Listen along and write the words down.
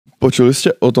Počuli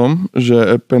ste o tom, že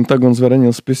Pentagon zverejnil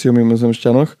spisy o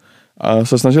mimozemšťanoch a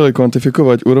sa snažili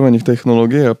kvantifikovať úroveň ich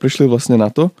technológie a prišli vlastne na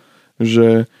to,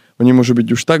 že oni môžu byť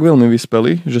už tak veľmi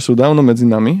vyspelí, že sú dávno medzi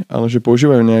nami, ale že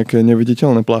používajú nejaké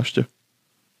neviditeľné plášte.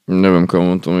 Neviem,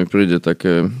 komu to mi príde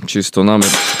také čisto námet.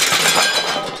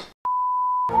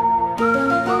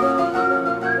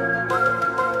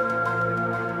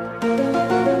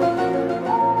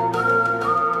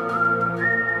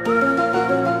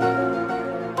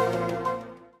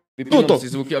 Toto si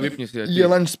zvuky a vypni si aj ty. je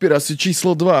Lunchspiracy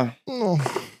číslo 2. No.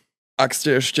 Ak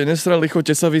ste ešte nesrali,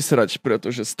 choďte sa vysrať,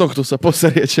 pretože z tohto sa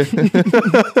poseriete.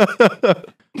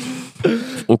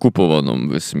 V okupovanom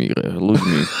vesmíre,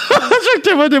 ľuďmi. Však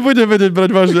teba nebude vedieť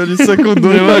brať vážne ani sekundu.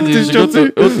 Nevadí, Ty čo si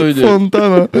o to ide.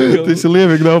 Fontana. Ty si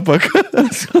lievik naopak.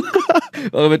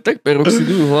 Ale veď tak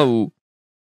peroxidujú hlavu.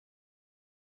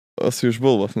 Asi už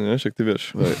bol vlastne, ne? Však ty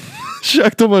vieš.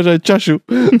 Však to máš aj čašu.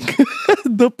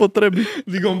 Do potreby.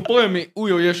 Digom, poje mi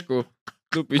Ujo Ješko.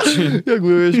 Do piči. Jak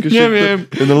budeš, Neviem.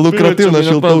 Jedna lukratívna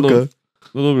šiltovka.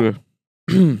 No dobre.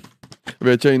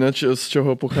 Viete ináč, z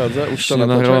čoho pochádza? Už sa Ešte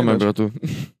natáča nahrávame, ináč? bratu.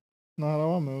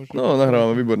 Nahrávame už. No,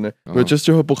 nahrávame, výborne. No. Viete, z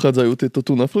čoho pochádzajú tieto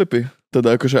tu na flipy?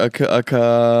 Teda akože, aká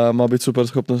má byť super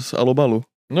schopnosť alobalu?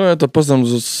 No ja to poznám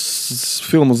z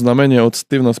filmu Znamenie od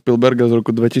Stevena Spielberga z roku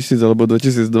 2000 alebo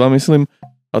 2002, myslím.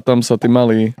 A tam sa tí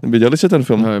mali... Videli ste ten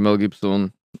film? Hej, Mel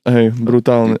Gibson. Hej,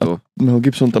 brutálne. A To. Mel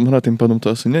Gibson tam hrá, tým pádom to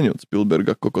asi není od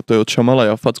Spielberga, koko. To je od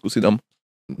Shyamalaja, facku si dám.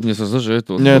 Mne sa zdá, že je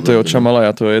to... Nie, to je od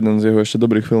Shyamalaja, to je jeden z jeho ešte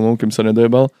dobrých filmov, kým sa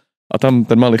nedojebal. A tam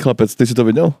ten malý chlapec, ty si to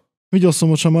videl? Videl som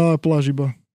oča malá pláž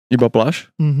iba. Iba pláž?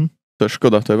 Mhm. To je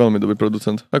škoda, to je veľmi dobrý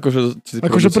producent.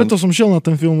 Akože preto som šiel na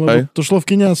ten film, lebo Hej. to šlo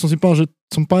v kine a som si povedal, že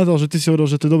som pamätal, že ty si hovoril,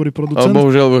 že to je dobrý Ale producent.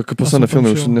 bohužiaľ, ako posledné som tam filmy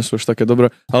už šiel. nie sú až také dobré.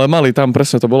 Ale mali tam,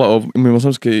 presne to bola o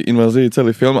mimozemskej invázii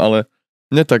celý film, ale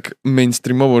nie tak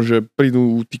mainstreamovo, že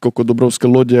prídu tí koko dobrovské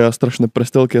lode a strašné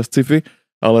prestelky a sci-fi,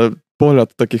 ale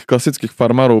pohľad takých klasických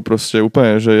farmárov proste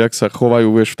úplne, že jak sa chovajú,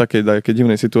 vieš, v takej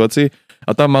divnej situácii.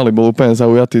 A tam mali, bol úplne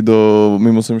zaujatý do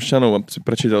mimozemšťanov a si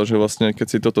prečítal, že vlastne keď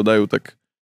si toto dajú, tak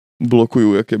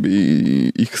blokujú akéby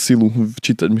ich silu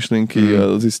včítať myšlienky a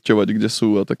zisťovať, kde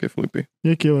sú a také flipy.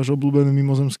 Jaký je váš obľúbený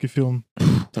mimozemský film?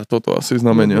 A toto asi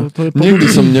znamenia. To je Nikdy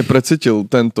som neprecítil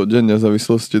tento deň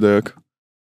nezávislosti, dajak.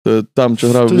 To je tam,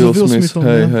 čo hrá To je Will s Will Smith. Smithom,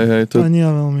 Hej, ne? hej, hej. To nie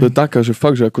ja veľmi. To je taká, že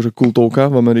fakt, že akože kultovka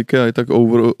v Amerike, aj tak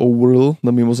overall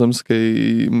na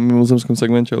mimozemskom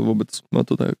segmente, ale vôbec má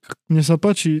to tak. Mne sa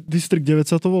páči, District 9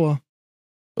 sa to volá.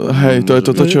 Hej, to je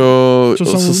toto, čo Čo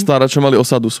sa mu- stará, čo mali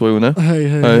osadu svoju, ne? Hej,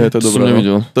 hej. Hej, to je To som dobré. No.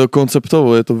 nevidel. To je konceptovo,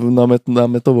 je to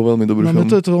námetovo veľmi dobrý Na film.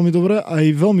 to je to veľmi dobré, aj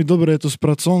veľmi dobre je to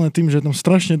spracované tým, že je tam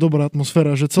strašne dobrá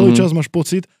atmosféra, že celý čas máš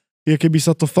pocit, je keby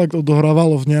sa to fakt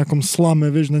odohrávalo v nejakom slame,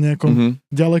 vieš, na nejakom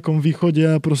ďalekom východe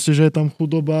a proste, že je tam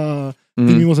chudoba a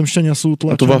tí mimozemšťania sú A tu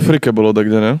utlačení. v Afrike bolo tak,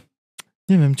 kde ne?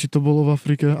 Neviem, či to bolo v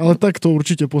Afrike, ale tak to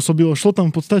určite pôsobilo. Šlo tam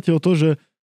v podstate o to, že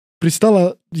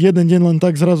pristala jeden deň len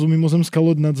tak zrazu mimozemská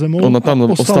loď nad zemou. Ona tam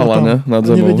a ostala, ne? Nad A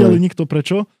zemou. nevedeli hej. nikto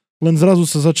prečo, len zrazu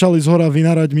sa začali zhora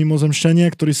vynárať mimozemšťania,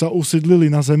 ktorí sa usídlili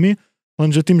na zemi,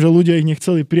 lenže tým, že ľudia ich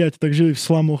nechceli prijať, tak žili v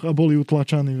slamoch a boli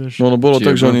utlačaní, vieš. No, bolo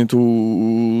tak, že Čiže- oni tu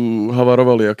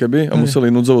havarovali akéby a Hej. museli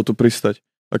núdzovo tu pristať.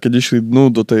 A keď išli dnu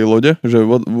do tej lode, že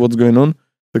what's going on,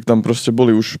 tak tam proste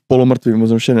boli už polomrtví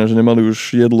mimozemšťania, že nemali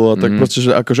už jedlo a tak proste,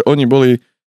 že akože oni boli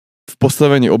v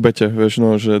postavení obete, vieš,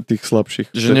 no, že tých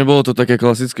slabších. Že nebolo to také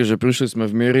klasické, že prišli sme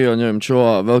v miery a neviem čo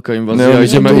a veľká Ne, invázia. oni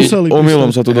ideme- sa museli omylom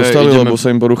pristať. sa tu Hej, dostali, ideme- lebo sa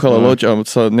im poruchala No. loď a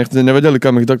sa nevedeli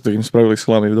kam ich dať, tak im spravili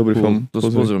slamy. Dobrý film. To si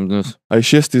Pozri. pozriem dnes. Aj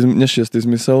šiestý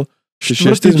zmysel.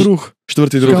 Štvrtý druh.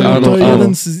 Štvrtý druh, Kámo, áno, to je áno.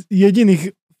 jeden z jediných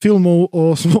filmov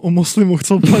o moslimoch,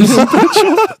 chcel povedať, prečo?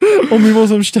 O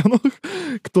mimozemšťanoch,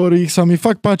 ktorých sa mi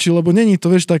fakt páči, lebo není to,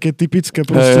 vieš, také typické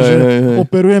proste, že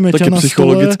operujeme Také ťa na stole,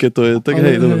 psychologické to je. Tak ale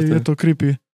hej, dobre. je to creepy.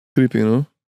 Creepy, no.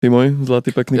 Ty môj, zlatý,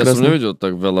 pekný, Ja som krásny. nevedel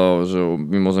tak veľa že o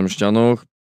mimozemšťanoch,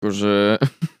 akože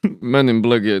Men in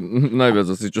Black je najviac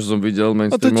asi, čo som videl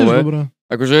A to je tiež mainstreamové. dobré.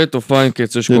 Akože je to fajn, keď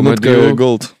chceš Jednotka komédiu. je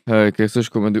gold. Hej, keď chceš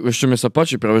komédiu. Ešte mi sa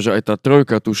páči práve, že aj tá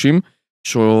trojka, tuším,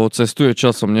 čo cestuje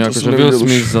časom, To nejako, som že Will nevidel už.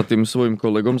 Smith za tým svojim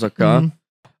kolegom, za K. Mhm.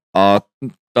 A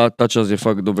tá časť je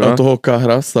fakt A dobrá. toho K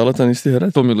hrá stále ten istý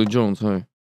herec? Tommy Lee Jones, hej.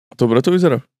 Dobre to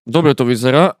vyzerá. Dobre to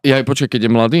vyzerá. Ja aj počkaj, keď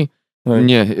je mladý. Hej.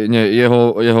 Nie,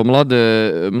 jeho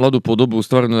mladú podobu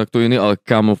stvarnú takto iný, ale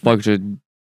kámo, fakt, že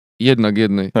jednak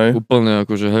jednej. Hej. Úplne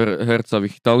akože herca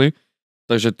vychytali.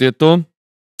 Takže tieto.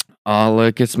 Ale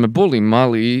keď sme boli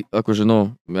malí, akože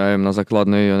no, ja neviem, na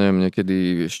základnej, ja neviem, niekedy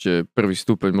ešte prvý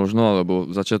stupeň možno, alebo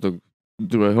začiatok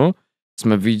druhého,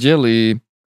 sme videli,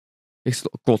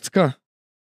 kocka?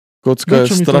 Kocka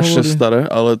Čo je mi to strašne hovorí? staré,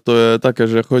 ale to je také,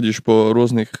 že chodíš po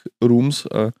rôznych rooms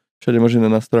a všade máš iné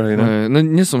nástrahy, ne? No,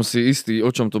 nie som si istý, o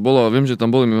čom to bolo, ale viem, že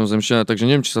tam boli mimozemšťania, takže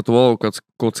neviem, či sa to volalo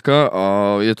Kocka a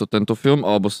je to tento film,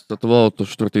 alebo sa to volalo to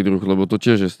štvrtý druh, lebo to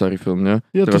tiež je starý film, ne?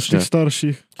 Je to z Strašne. tých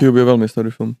starších. Cube je veľmi starý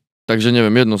film. Takže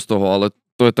neviem, jedno z toho, ale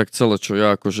to je tak celé, čo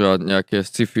ja akože a nejaké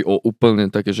sci-fi o úplne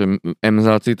také, že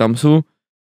emzáci tam sú,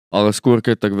 ale skôr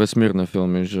keď tak vesmírne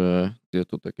filmy, že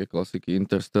tieto také klasiky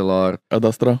Interstellar, Ad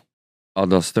Astra.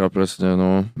 Ad Astra presne,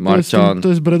 no, To Marťan,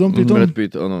 je s Bradom Pittom? Brad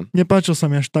Pitt, áno. Nepáčil sa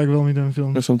mi až tak veľmi ten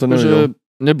film. Ja som to nevedel. Že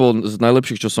nebol z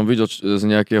najlepších, čo som videl z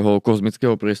nejakého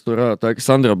kozmického priestora a tak.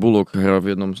 Sandra Bullock hrá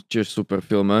v jednom tiež super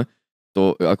filme.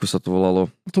 To, ako sa to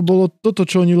volalo? To bolo toto,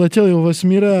 čo oni leteli vo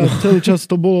vesmíre a celý čas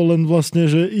to bolo len vlastne,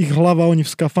 že ich hlava, oni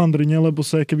v skafandri, ne? Lebo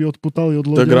sa aj keby odputali od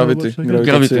lode. To je Gravity.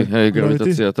 Gravity, hej,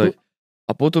 gravitácia, tak.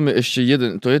 A potom je ešte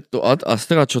jeden, to je to Ad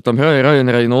Astra, čo tam hraje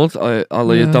Ryan Reynolds,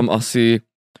 ale je tam asi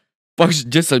fakt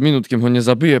 10 minút, kým ho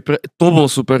nezabije. To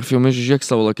bol super film, ježiš, jak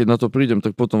sa volá, keď na to prídem,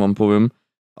 tak potom vám poviem.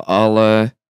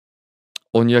 Ale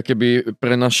oni akéby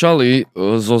prenašali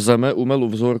zo Zeme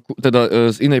umelú vzorku,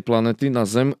 teda z inej planety na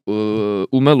Zem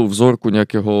umelú vzorku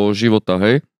nejakého života,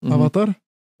 hej? Avatar?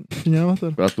 Či nie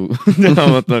Avatar?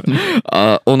 Avatar.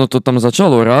 A ono to tam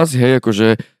začalo raz, hej,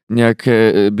 akože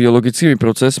nejaké biologický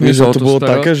proces. Že to bolo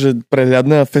také, že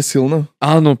prehľadné a fesilné?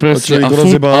 Áno, presne.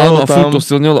 A furt to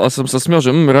silnilo a som sa smial,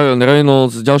 že Ryan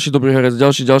Reynolds, ďalší dobrý herec,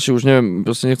 ďalší, už neviem,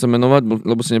 proste nechcem menovať,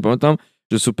 lebo si nepamätám,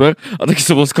 že super. A taký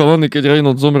som bol sklamaný, keď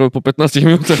Reynolds zomrel po 15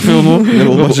 minútach filmu,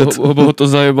 lebo ho to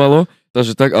zajebalo.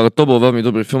 Takže tak, ale to bol veľmi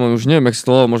dobrý film, už neviem, jak sa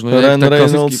to volalo, možno Ryan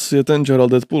Reynolds je ten, čo hral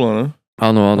Deadpoola, ne?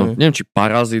 Áno. Neviem, či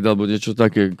Parazit, alebo niečo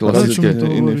také klasické. Parazit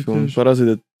je iný film. Parazit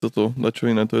je toto, dačo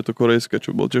iné, to je to korejské,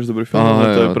 čo bol tiež dobrý film,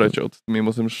 ale to je preč od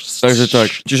Takže tak,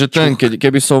 čiže ten,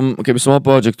 keby som mal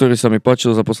povedať, že ktorý sa mi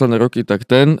páčil za posledné roky, tak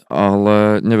ten,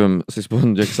 ale neviem si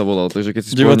spomenúť, jak sa volal, takže keď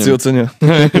si spomeniem... Diváci ocenia.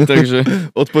 Takže...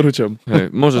 Odporúčam.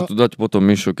 Hej, môže tu dať potom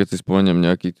Mišo, keď si spomeniem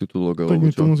nejaký titulok. Tak mi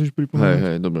to musíš pripomenúť.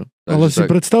 Hej, dobre. Ale si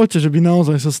predstavte, že by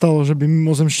naozaj sa stalo, že by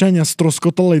mimozemšťania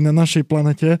stroskotali na našej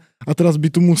planete a teraz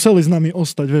by tu museli s nami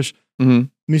ostať, vieš.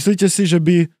 Myslíte si, že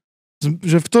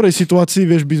v ktorej situácii,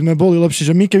 vieš, by sme boli lepší,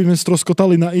 že my keby sme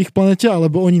stroskotali na ich planete,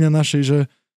 alebo oni na našej, že...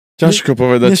 Ťažko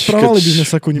povedať. Nesprávali by sme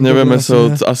sa ku nim. Nevieme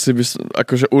sa, asi by,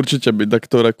 akože určite by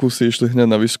taktoré kusy išli hneď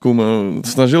na výskum.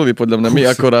 Snažili by podľa mňa, my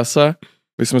ako rasa,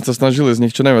 by sme sa snažili z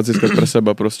nich čo najviac získať pre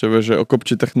seba, proste, vieš, že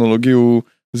okopčiť technológiu,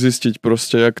 zistiť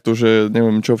proste, jak to, že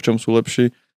neviem čo, v čom sú lepší.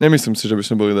 Nemyslím si, že by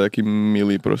sme boli takí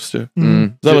milí proste.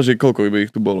 Záleží, koľko by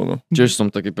ich tu bolo, no. Tiež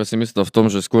som taký pesimista v tom,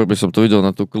 že skôr by som to videl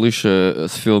na tú klišé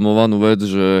sfilmovanú vec,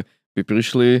 že by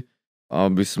prišli,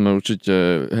 aby sme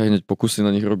určite hneď pokusy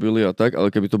na nich robili a tak, ale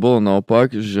keby to bolo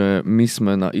naopak, že my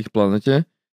sme na ich planete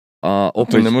a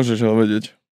opäť... To nemôžeš ale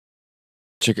vedieť.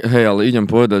 Hej, ale idem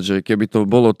povedať, že keby to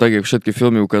bolo tak, jak všetky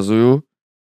filmy ukazujú,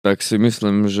 tak si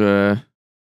myslím, že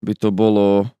by to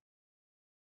bol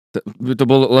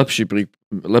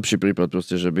lepší prípad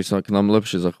proste, že by sa k nám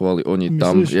lepšie zachovali oni. Myslíš?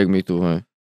 Tam, jak my tu, hej.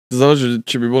 Záleží,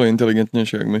 či by boli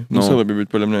inteligentnejšie, jak my. Museli by byť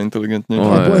podľa mňa inteligentnejšie.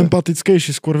 Alebo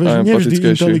empatickejší skôr, vieš, nevždy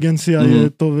inteligencia je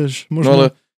to, vieš. Možno... No ale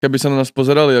keby sa na nás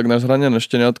pozerali, jak na zhranené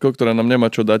šteniatko, ktoré nám nemá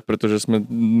čo dať, pretože sme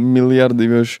miliardy,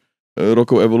 vieš,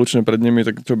 rokov evolučne pred nimi,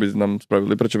 tak čo by nám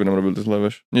spravili? Prečo by nám robili to zle,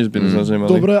 vieš? Nič by nás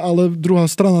nemali. Dobre, ale druhá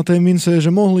strana tej mince je,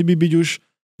 že mohli by byť už,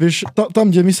 vieš,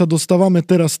 tam, kde my sa dostávame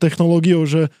teraz s technológiou,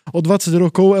 že o 20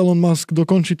 rokov Elon Musk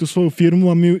dokončí tú svoju firmu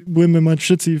a my budeme mať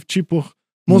všetci v čipoch,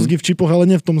 mozgy v čipoch, ale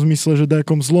nie v tom zmysle, že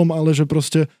dajakom zlom, ale že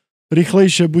proste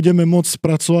rýchlejšie budeme môcť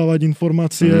spracovávať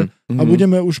informácie a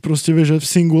budeme už proste, vieš, v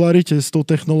singularite s tou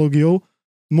technológiou.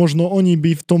 Možno oni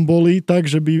by v tom boli tak,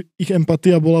 že by ich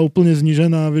empatia bola úplne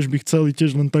znížená a vieš, by chceli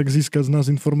tiež len tak získať z nás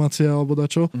informácie alebo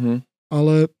dačo.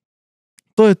 Ale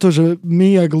to je to, že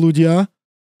my, jak ľudia,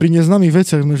 pri neznámych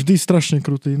veciach sme vždy strašne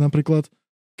krutí. Napríklad,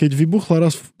 keď vybuchla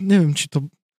raz, neviem, či to,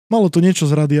 malo to niečo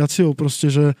s radiáciou, proste,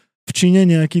 že v Číne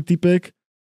nejaký typek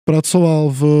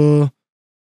pracoval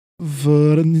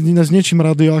s niečím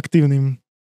radioaktívnym.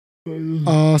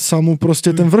 A sa mu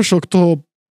proste ten vršok toho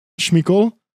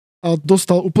šmykol a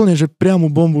dostal úplne, že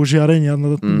priamu bombu žiarenia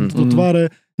do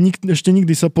tváre. Ešte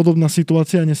nikdy sa podobná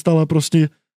situácia nestala. Proste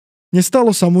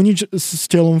nestalo sa mu nič s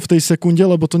telom v tej sekunde,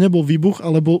 lebo to nebol výbuch,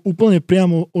 ale bol úplne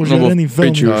priamo ožiarený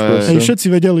veľmi. Hej,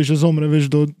 všetci vedeli, že zomre, vieš,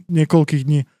 do niekoľkých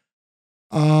dní.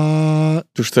 A...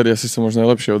 Tu vtedy asi sa možno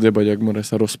lepšie odjebať, ak môže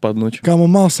sa rozpadnúť. Kámo,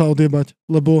 mal sa odjebať,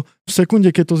 lebo v sekunde,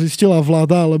 keď to zistila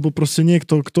vláda, alebo proste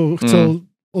niekto, kto chcel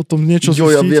o tom niečo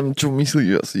zistiť. Ja viem, čo myslíš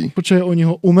asi. Počkaj, oni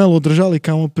ho umelo držali,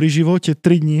 kámo, pri živote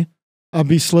 3 dni,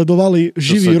 aby sledovali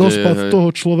živý rozpad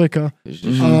toho človeka.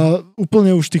 A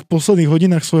úplne už v tých posledných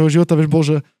hodinách svojho života, vieš, bol,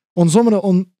 že on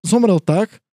zomrel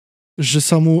tak, že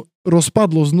sa mu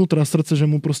rozpadlo znútra srdce, že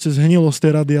mu proste zhnilo z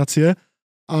tej radiácie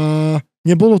a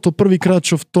nebolo to prvýkrát,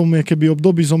 čo v tom keby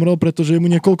období zomrel, pretože mu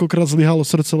niekoľkokrát zlyhalo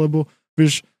srdce, lebo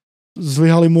vieš,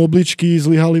 zlyhali mu obličky,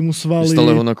 zlyhali mu svaly.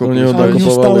 Stále ho nakopli. A oni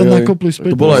ho stále nakopli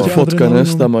späť. To bola aj fotka, ne?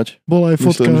 Stamať. Bola aj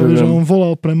fotka, myslím, že on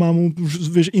volal pre mamu,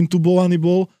 vieš, intubovaný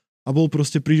bol a bol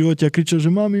proste pri živote a kričal,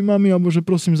 že mami, alebo že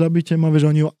prosím, zabite ma,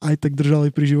 vieš, oni ho aj tak držali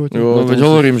pri živote. Jo, no veď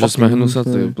hovorím, že sme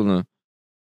hnusací úplne.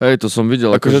 Hej, to som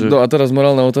videl. Akože, no a teraz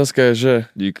morálna otázka je, že...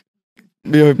 Dík.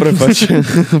 Joj, prepáč.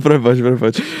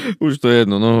 prepáč. Už to je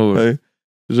jedno, no hovor. Hej.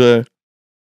 Že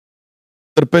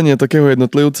trpenie takého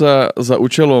jednotlivca za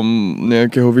účelom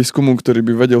nejakého výskumu, ktorý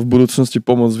by vedel v budúcnosti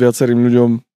pomôcť viacerým ľuďom.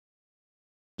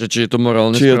 Že či je to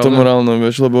morálne správne? Či je to morálne,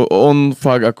 vieš, lebo on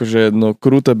fakt akože jedno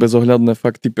kruté, bezohľadné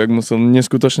fakt typek musel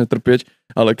neskutočne trpieť,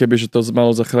 ale kebyže to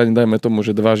malo zachrániť, dajme tomu,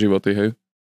 že 2 životy, hej.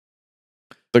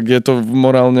 Tak je to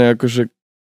morálne akože...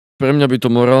 Pre mňa by to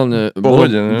morálne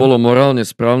bolo morálne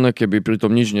správne, keby pri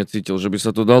tom nič necítil. Že by sa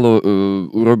to dalo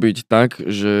urobiť tak,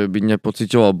 že by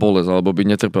nepocitoval bolesť, alebo by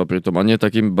netrpel pri tom. A nie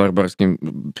takým barbarským...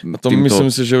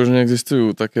 Myslím si, že už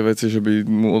neexistujú také veci, že by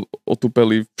mu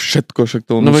otupeli všetko, však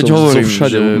to no veď hovorím,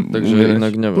 všade. Takže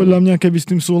inak neviem. Podľa mňa, keby s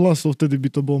tým súhlasil, vtedy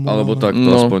by to bolo morálne. Alebo tak, to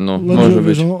aspoň, no. Môže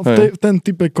byť. Ten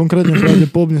typek konkrétne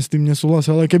pravdepodobne s tým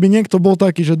nesúhlasil. Ale keby niekto bol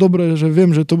taký, že dobre, že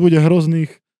viem, že to bude hrozné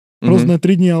 3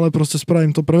 dní, ale proste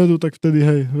spravím to prevedu, tak vtedy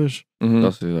hej, vieš.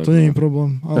 To nie je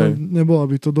problém. Ale nebola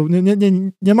by to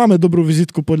nemáme dobrú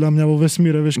vizitku podľa mňa vo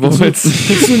vesmíre, vieš. Keď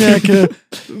sú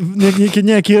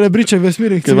nejaký rebríček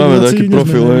vesmírnych máme taký civilizácií,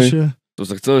 profil, hej. To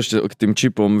sa chcel ešte k tým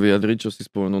čipom vyjadriť, čo si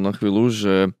spomenul na chvíľu,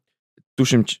 že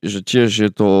tuším, že tiež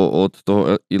je to od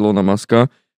toho Ilona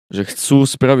Muska, že chcú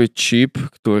spraviť čip,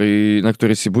 na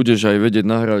ktorý si budeš aj vedieť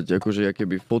nahrať akože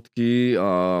akéby fotky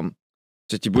a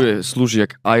že ti bude slúžiť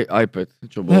jak iPad,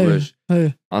 čo bolo, vieš.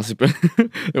 Hej. Asi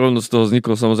rovno z toho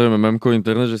vzniklo samozrejme memko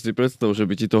internet, že si predstav, že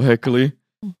by ti to hackli,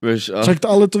 vieš. Však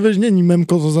ale to, vieš, není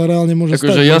memko, to za reálne môže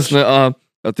stať. Akože jasné,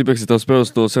 a typek si tam spravil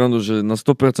z toho srandu, že na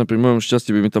 100% pri mojom šťastí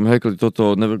by mi tam hackli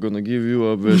toto Never Gonna Give You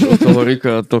a vieš, od toho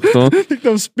Rika a tohto. Tak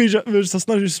tam spíš a vieš, sa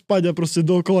snažíš spať a proste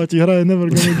dookola ti hraje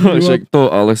Never Gonna Give You. Však to,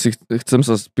 ale chcem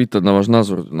sa spýtať na váš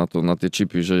názor na tie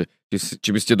čipy, že či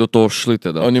by ste do toho šli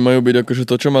teda. Oni majú byť akože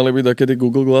to, čo mali byť akedy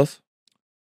Google Glass?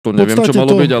 To neviem, čo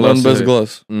malo byť, ale len bez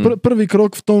Glass. Prvý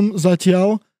krok v tom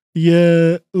zatiaľ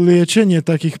je liečenie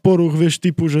takých porúch, vieš,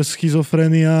 typu, že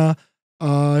schizofrenia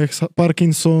a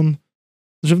Parkinson.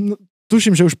 Že,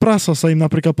 tuším, že už prasa sa im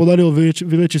napríklad podarilo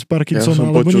vyliečiť z Parkinsona,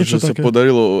 alebo počul, niečo také. Ja som počul, že sa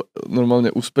podarilo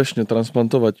normálne úspešne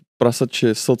transplantovať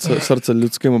prasačie srdce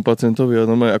ľudskému pacientovi a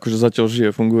normálne akože zatiaľ žije,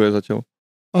 funguje zatiaľ.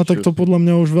 A tak to podľa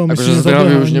mňa už veľmi akože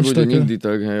zdravie už nebude nikdy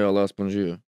tak, hej, ale aspoň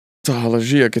žije. Ale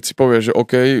žije, keď si povie, že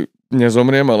OK,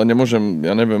 nezomriem, ale nemôžem,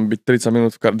 ja neviem, byť 30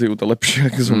 minút v kardiu, to lepšie,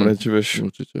 ako zomrieť, vieš.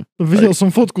 Určite. Videl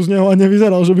som fotku z neho a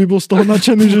nevyzeral, že by bol z toho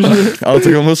nadšený, že žije. Ale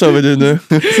tak on musel vedieť, ne?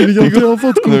 Si videl tú jeho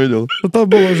fotku? Nevidel. To tam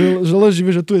bolo, že leží,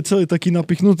 že tu je celý taký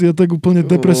napichnutý a tak úplne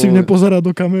depresívne pozerá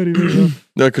do kamery, vieš.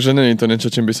 Akože nie je to niečo,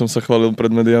 čím by som sa chválil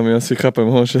pred médiami, asi chápem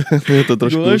ho, že je to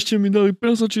trošku... No ešte mi dali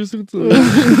prasačie srdce.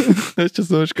 Ešte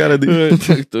som škaredý.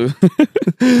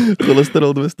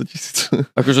 Cholesterol 200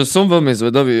 000. Akože som veľmi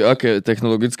zvedavý, aké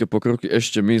technologické pokroky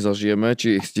ešte my zažijeme,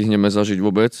 či ich stihneme zažiť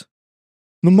vôbec.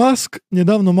 No Musk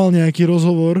nedávno mal nejaký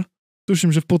rozhovor,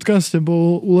 tuším, že v podcaste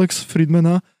bol u Lex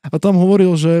Friedmana a tam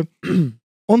hovoril, že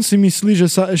on si myslí,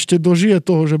 že sa ešte dožije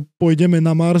toho, že pôjdeme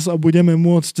na Mars a budeme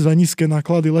môcť za nízke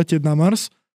náklady letieť na Mars,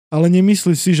 ale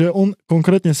nemyslí si, že on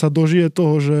konkrétne sa dožije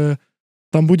toho, že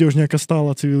tam bude už nejaká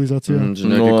stála civilizácia.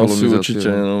 No asi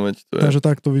určite, no veď to je. Takže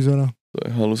tak to vyzerá. To je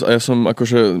halus. A ja som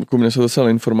akože, ku mne sa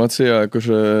dostala informácia,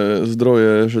 akože zdroj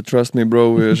je, že trust me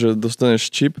bro, je, že dostaneš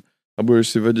čip a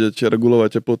budeš si vedieť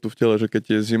regulovať teplotu v tele, že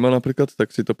keď je zima napríklad,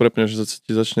 tak si to prepneš, že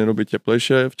ti začne robiť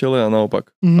teplejšie v tele a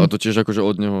naopak. A to tiež akože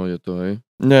od neho je to, hej?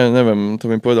 Nie, neviem, to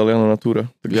mi povedal Jano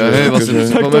Natúra. Ja hej, vlastne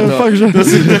si tak to je fakt, že...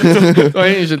 To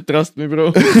je, že trust me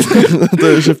bro. To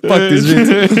je, že fakt is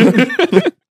shit.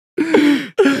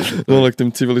 No ale k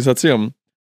tým civilizáciám.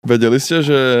 Vedeli ste,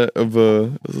 že v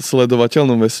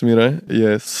sledovateľnom vesmíre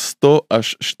je 100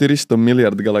 až 400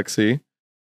 miliard galaxií,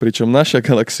 pričom naša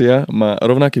galaxia má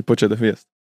rovnaký počet hviezd.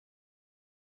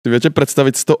 Si viete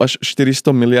predstaviť 100 až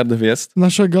 400 miliard hviezd?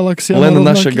 Naša galaxia len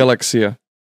naša galaxia.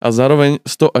 A zároveň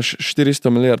 100 až 400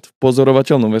 miliard v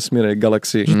pozorovateľnom vesmíre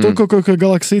galaxií. Že toľko, koľko je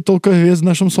galaxií, toľko je hviezd v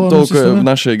našom solárnom systéme? Toľko je v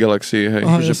našej galaxii, hej.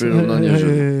 Aha,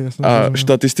 A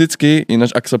štatisticky,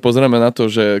 ináč ak sa pozrieme na to,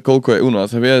 že koľko je u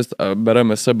nás hviezd a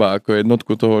bereme seba ako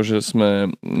jednotku toho, že sme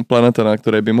planéta, na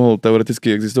ktorej by mohol teoreticky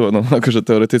existovať, no akože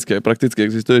teoreticky aj prakticky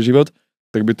existuje život,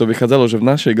 tak by to vychádzalo, že v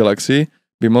našej galaxii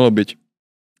by malo byť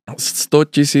 100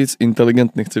 000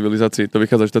 inteligentných civilizácií. To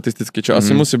vychádza štatisticky, čo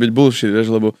asi musí byť bullshit,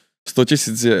 vieš, lebo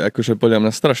 100 000 je akože podľa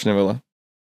mňa strašne veľa.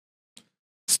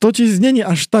 100 000 není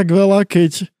až tak veľa,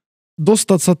 keď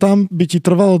dostať sa tam by ti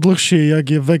trvalo dlhšie, jak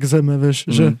je vek Zeme, vieš,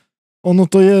 že ono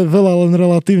to je veľa len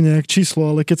relatívne, jak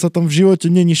číslo, ale keď sa tam v živote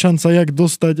není šanca, jak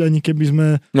dostať, ani keby sme...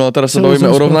 No a teraz sa bavíme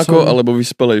o rovnako alebo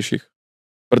vyspelejších.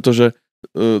 Pretože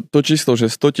to číslo,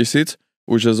 že 100 000,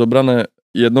 už je zobrané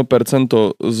 1%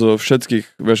 zo všetkých,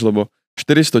 vieš, lebo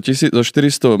 400 000, zo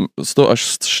 100 až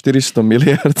 400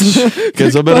 miliard. Keď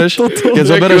zobereš,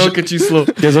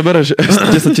 keď zobereš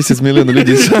 10 000 miliónov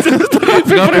ľudí,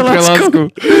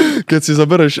 keď si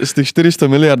zobereš z tých 400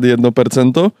 miliard 1%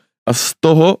 a z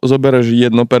toho zobereš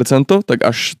 1%, tak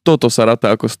až toto sa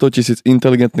ráta ako 100 000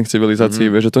 inteligentných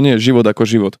civilizácií. Vieš, že to nie je život ako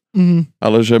život,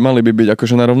 ale že mali by byť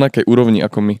akože na rovnakej úrovni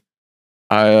ako my.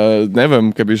 A ja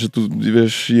neviem, keby, že tu,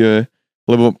 vieš, je,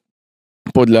 lebo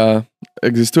podľa,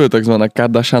 existuje takzvaná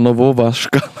Kardashianová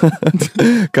škala.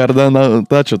 Cardano,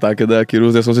 tá čo také, nejaký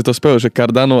rúz, ja som si to spel, že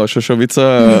Cardano a Šošovica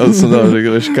a som dal, že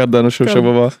vieš, Cardano,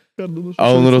 Šošová. A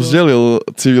on rozdelil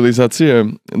civilizácie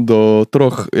do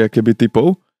 3 jakoby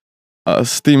typov a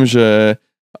s tým, že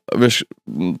vieš,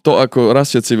 to ako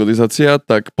rastie civilizácia,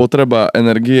 tak potreba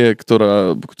energie,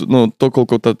 ktorá, no to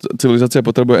koľko tá civilizácia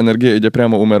potrebuje energie, ide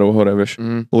priamo úmerov hore, vieš,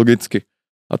 logicky.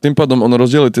 A tým pádom on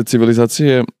rozdelí tie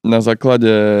civilizácie na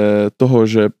základe toho,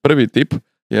 že prvý typ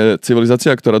je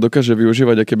civilizácia, ktorá dokáže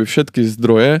využívať akéby všetky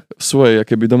zdroje svojej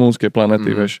akéby domovskej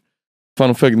planety, vieš.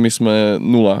 Fun fact, my sme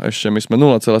 0 ešte, my sme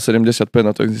 0,75,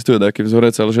 na to existuje taký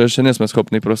vzorec, ale že ešte nie sme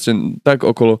schopní, proste tak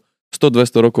okolo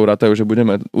 100-200 rokov rátajú, že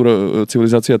budeme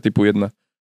civilizácia typu 1.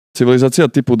 Civilizácia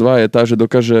typu 2 je tá, že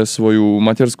dokáže svoju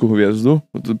materskú hviezdu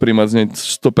príjmať z nej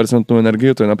 100%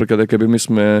 energiu, to je napríklad, keby my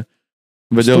sme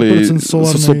vedeli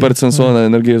 100% solárnej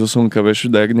energie zo slnka,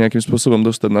 vieš, nejakým spôsobom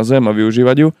dostať na Zem a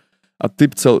využívať ju. A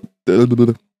typ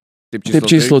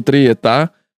číslo 3 je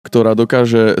tá, ktorá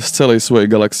dokáže z celej svojej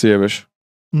galaxie, vieš,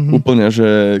 úplne,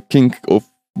 že king of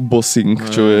bossing,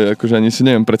 čo je, akože ani si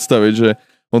neviem predstaviť, že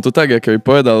on to tak, ako by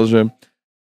povedal, že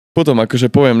potom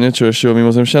akože poviem niečo ešte o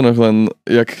mimozemšťanoch, len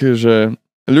že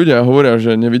ľudia hovoria,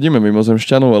 že nevidíme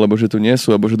mimozemšťanov, alebo že tu nie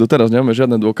sú, alebo že doteraz nemáme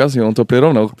žiadne dôkazy, on to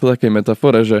prirovnal k takej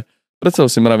metafore, že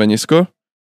predstav si mravenisko,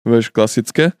 vieš,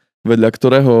 klasické, vedľa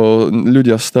ktorého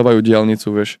ľudia stavajú diaľnicu,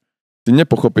 vieš. Ty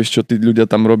nepochopíš, čo tí ľudia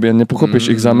tam robia,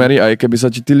 nepochopíš ich zámery, aj keby sa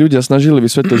ti tí ľudia snažili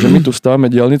vysvetliť, že my tu stávame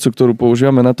diaľnicu, ktorú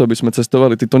používame na to, aby sme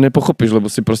cestovali, ty to nepochopíš, lebo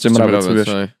si proste mravec, vieš.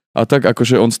 A tak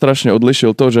akože on strašne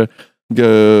odlišil to, že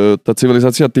tá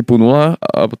civilizácia typu 0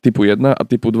 a typu 1 a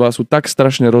typu 2 sú tak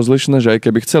strašne rozlišné, že aj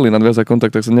keby chceli nadviazať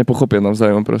kontakt, tak sa nepochopia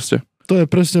navzájom proste. To je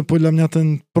presne podľa mňa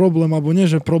ten problém, alebo nie,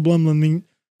 že problém, len my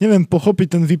neviem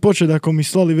pochopiť ten výpočet, ako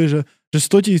mysleli, vieš, že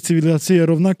 100 000 civilizácií je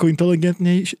rovnako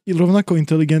inteligentných,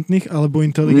 alebo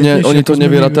inteligentnejšie. Nie, oni to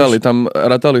nevyrátali, tam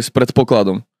rátali s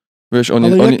predpokladom. Vieš,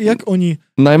 ale jak oni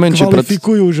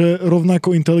kvalifikujú, že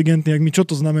rovnako inteligentní, jak mi čo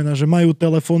to znamená, že majú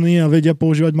telefóny a vedia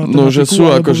používať matematiku? No, že sú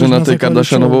akože na tej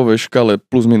Kardashianovej škale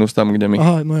plus minus tam, kde my.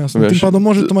 Aha, no jasne. Tým pádom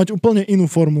môže to mať úplne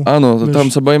inú formu. Áno, vieš. Tam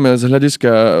sa bavíme z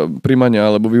hľadiska príjmania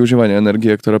alebo využívania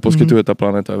energie, ktorá poskytuje tá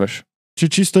planéta, vieš.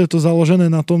 Či čisto je to založené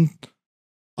na tom,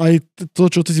 aj to,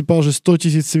 čo ty si povedal, že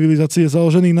 100 000 civilizácií je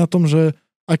založených na tom, že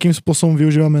akým spôsobom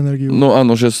využívame energiu. No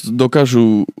áno, že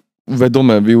dokážu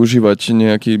vedome využívať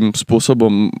nejakým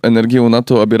spôsobom energiu na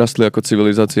to, aby rastli ako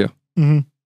civilizácia.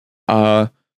 A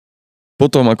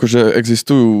potom akože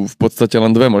existujú v podstate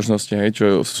len dve možnosti, hej, čo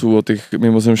sú o tých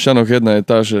mimozemšťanoch. Jedna je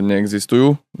tá, že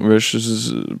neexistujú, vieš,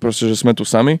 proste, že sme tu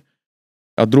sami.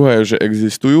 A druhá je, že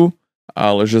existujú,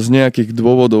 ale že z nejakých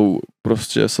dôvodov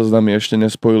proste sa s nami ešte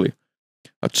nespojili.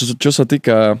 A čo sa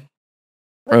týka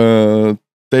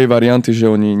tej varianty,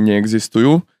 že oni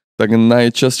neexistujú, tak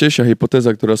najčastejšia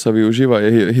hypotéza, ktorá sa využíva,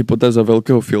 je hypotéza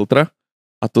veľkého filtra.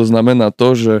 A to znamená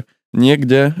to, že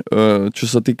niekde, čo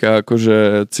sa týka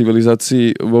akože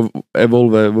civilizácií vo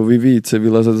vyvíji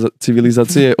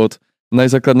civilizácie od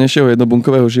najzákladnejšieho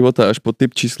jednobunkového života až po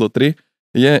typ číslo 3,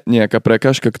 je nejaká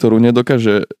prekážka, ktorú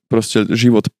nedokáže proste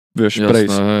život, vieš,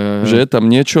 prejsť. Že je tam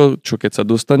niečo, čo keď sa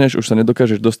dostaneš, už sa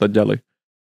nedokážeš dostať ďalej.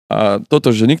 A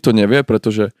toto, že nikto nevie,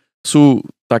 pretože sú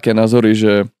také názory,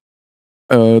 že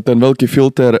ten veľký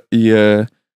filter je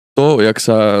to, jak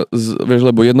sa, vieš,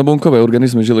 lebo jednobunkové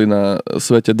organizmy žili na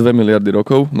svete 2 miliardy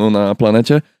rokov, no na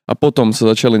planete, a potom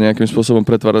sa začali nejakým spôsobom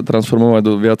transformovať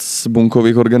do viac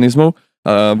bunkových organizmov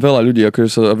a veľa ľudí, akože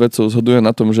sa vedcov zhoduje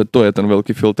na tom, že to je ten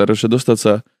veľký filter, že dostať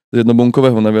sa z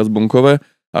jednobunkového na viac bunkové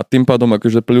a tým pádom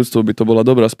akože pre ľudstvo by to bola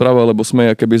dobrá správa, lebo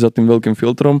sme akoby za tým veľkým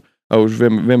filtrom a už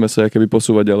vieme sa akoby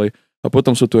posúvať ďalej. A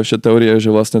potom sú tu ešte teórie, že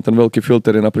vlastne ten veľký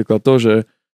filter je napríklad to, že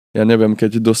ja neviem,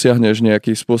 keď dosiahneš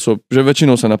nejaký spôsob, že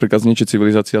väčšinou sa napríklad zničí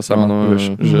civilizácia sama,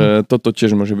 vieš, že toto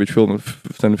tiež môže byť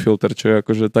ten filter, čo je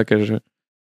akože také, že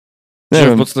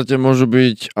Čiže v podstate môže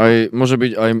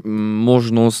byť aj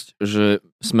možnosť, že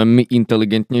sme my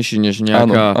inteligentnejší než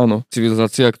nejaká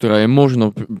civilizácia, ktorá je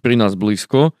možno pri nás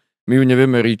blízko. My ju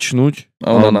nevieme ričnúť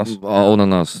a ona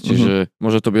nás. Čiže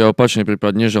môže to byť aj opačný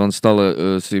prípad, nie, že len stále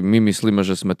si my myslíme,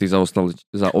 že sme tí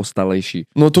zaostalejší.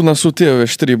 No tu nás sú tie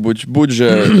štyri, buď že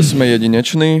sme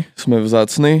jedineční, sme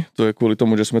vzácni, to je kvôli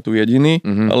tomu, že sme tu jediní,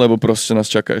 alebo proste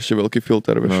nás čaká ešte veľký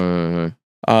filter, vieš.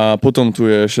 A potom tu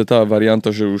je ešte tá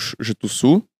varianta, že tu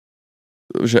sú,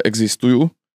 že existujú,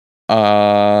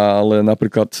 ale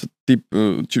napríklad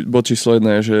bod číslo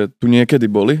 1 je, že tu niekedy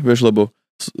boli, vieš, lebo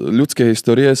ľudské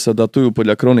histórie sa datujú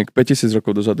podľa kronik 5000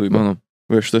 rokov dozadu iba.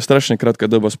 Vieš, to je strašne krátka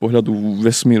doba z pohľadu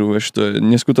vesmíru, vieš, to je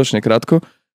neskutočne krátko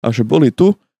a že boli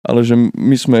tu, ale že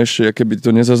my sme ešte, keby to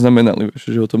nezaznamenali, vieš,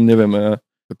 že o tom nevieme.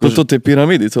 Toto tie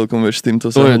pyramídy celkom, vieš, týmto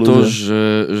sa ľudia. To je to,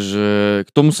 že k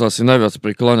tomu sa asi najviac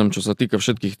prikláňam, čo sa týka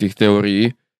všetkých tých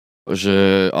teórií,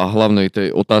 a hlavnej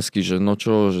tej otázky, že no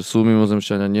čo, že sú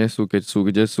mimozemšťania, nie sú, keď sú,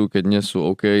 kde sú, keď nie sú,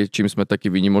 OK, čím sme takí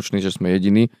výnimoční, že sme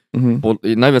jediní.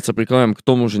 Najviac sa prikláňam k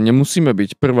tomu, že nemusíme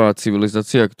byť prvá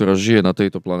civilizácia, ktorá žije na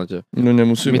tejto planete. No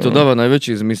nemusíme. Mi to dáva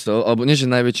najväčší zmysel, alebo nie, že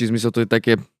najväčší zmysel, to je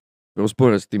také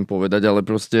rozpore s tým povedať, ale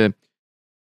proste...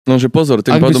 No že pozor,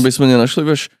 tým pádom by sme nenašli,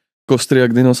 vieš,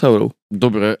 kostriak dinosaurov.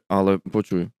 Dobre, ale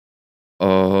počuj.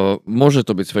 Môže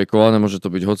to byť sfejkované, môže to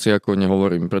byť hociako,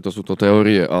 nehovorím, preto sú to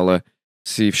teórie, ale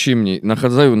si všimni,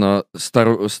 nachádzajú na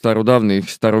starodávnych,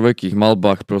 starovekých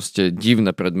malbách proste divné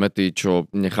predmety, čo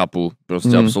nechápu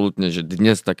proste absolútne, že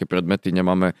dnes také predmety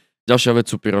nemáme. Ďalšia vec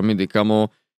sú pyramídy, kamo.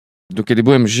 Dokedy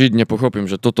budem žiť, nepochopím,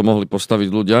 že toto mohli postaviť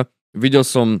ľudia. Videl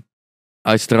som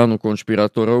aj stranu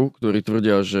konšpirátorov, ktorí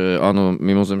tvrdia, že áno,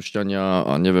 mimozemšťania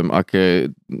a neviem,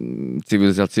 aké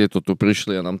civilizácie to tu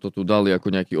prišli a nám to tu dali ako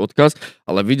nejaký odkaz,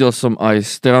 ale videl som aj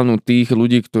stranu tých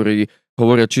ľudí, ktorí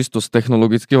hovoria čisto z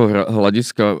technologického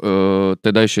hľadiska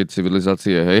tedajšej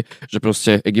civilizácie, hej, že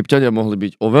proste Egypťania mohli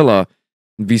byť oveľa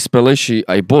vyspelejší,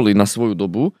 aj boli na svoju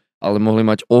dobu, ale mohli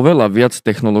mať oveľa viac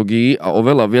technológií a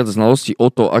oveľa viac znalostí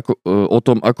o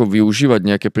tom, ako využívať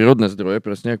nejaké prírodné zdroje,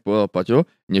 presne ako povedal Paťo,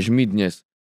 než my dnes.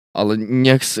 Ale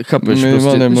nech chápeš...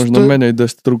 Minimálne možno menej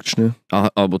destrukčne.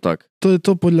 Alebo tak. To je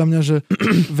to podľa mňa, že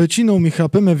väčšinou my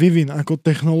chápeme vývin ako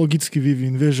technologický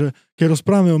vývin. Vieš, že keď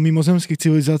rozprávame o mimozemských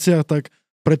civilizáciách, tak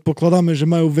predpokladáme, že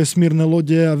majú vesmírne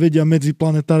lode a vedia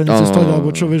medziplanetárne cestovať, alebo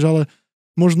čo, vieš, ale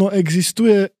možno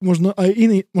existuje aj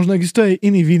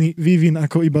iný vývin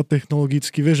ako iba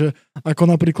technologický, vieš, že ako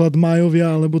napríklad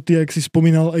Majovia, alebo ty, ak si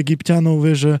spomínal Egypťanov,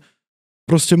 vieš, že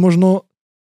proste možno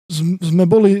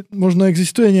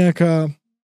existuje nejaká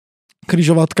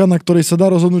križovatka, na ktorej sa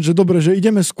dá rozhodnúť, že dobre, že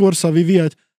ideme skôr sa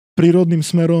vyvíjať prírodným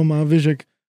smerom a vieš, že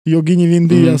jogini v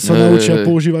Indii sa naučia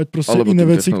používať proste iné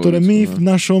veci, ktoré my v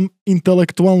našom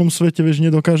intelektuálnom svete, vieš,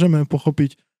 nedokážeme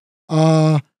pochopiť.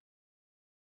 A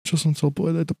čo som chcel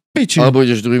povedať, to piči. Alebo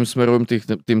ideš druhým smerom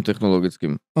tým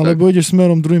technologickým. Alebo ideš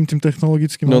smerom druhým tým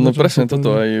technologickým. No presne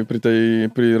toto aj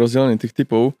pri rozdelení tých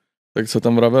typov, tak sa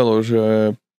tam vravelo,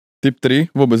 že typ 3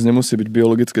 vôbec nemusí byť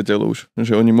biologické telo už.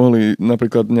 Že oni mohli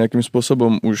napríklad nejakým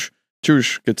spôsobom už, či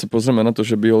už keď sa pozrieme na to,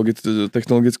 že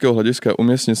technologického hľadiska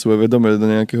umiestniť svoje vedomie do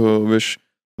nejakého, vieš,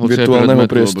 virtuálneho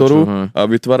priestoru a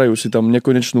vytvárajú si tam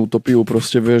nekonečnú utopiu,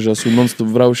 proste vieš, a sú non-stop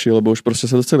vravší, lebo už proste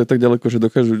sa dostali tak ďaleko, že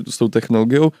dokážu s tou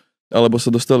technológiou, alebo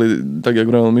sa dostali, tak jak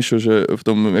vravel Mišo, že v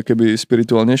tom akéby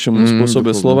spirituálnejšom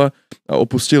spôsobe slova a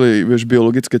opustili, vieš,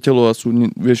 biologické telo a sú,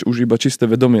 vieš, už iba čisté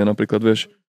vedomie napríklad, vieš.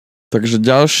 Takže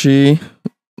ďalší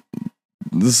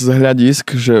z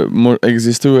hľadisk, že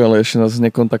existujú, ale ešte nás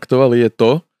nekontaktovali, je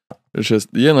to, že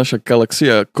je naša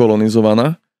galaxia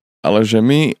kolonizovaná, ale že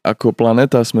my ako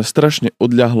planéta sme strašne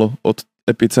odľahlo od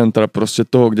epicentra proste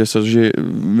toho, kde sa žije,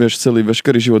 vieš,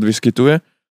 veškerý život vyskytuje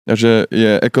a že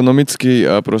je ekonomicky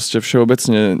a proste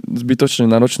všeobecne zbytočne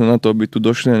náročné na to, aby tu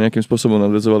došli a nejakým spôsobom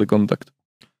nadväzovali kontakt.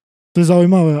 To je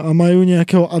zaujímavé. A majú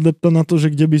nejakého adepta na to,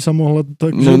 že kde by sa mohla...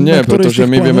 No nie, pretože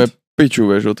my vieme piču,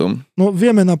 vieš, o tom. No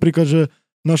vieme napríklad, že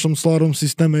v našom solárnom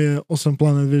systéme je 8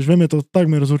 planét, vieš, vieme to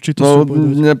takmer z určitosti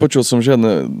povedať. Nepočul som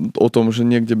žiadne o tom, že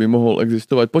niekde by mohol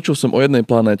existovať. Počul som o jednej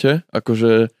planéte,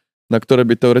 akože, na ktorej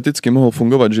by teoreticky mohol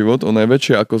fungovať život, ona je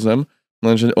väčšia ako Zem,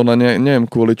 lenže ona neviem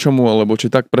kvôli čomu, alebo či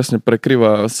tak presne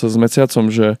prekryvá sa s mesiacom,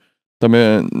 že tam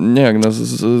je nejak na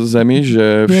Zemi,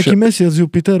 že... Nejaký mesiac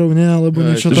Jupiterov, nie? Alebo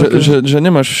niečo také. Že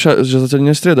nemáš, že sa ťa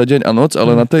nestrieda deň a noc,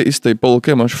 ale na tej istej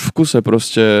polke máš v kuse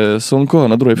proste slnko a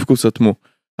na druhej v kuse tmu.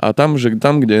 A tam,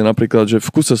 kde je napríklad, že v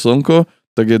kuse slnko,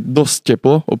 tak je dosť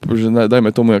teplo, že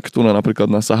dajme tomu, jak tu napríklad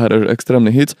na Sahare, že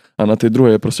extrémny hit a na tej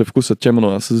druhej je proste v kuse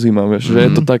temno a zima, vieš, že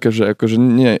je to také, že akože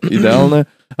nie je ideálne,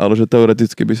 ale že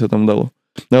teoreticky by sa tam dalo.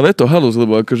 No ale je to halus,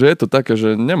 lebo akože je to také,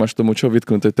 že nemáš tomu čo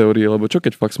vytknúť tej teórii, lebo čo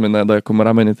keď fakt sme na nejakom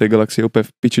ramene tej galaxie úplne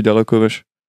v piči ďaleko, vieš.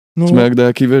 No. Sme jak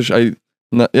dajaký, vieš, aj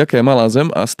jaká je malá zem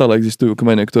a stále existujú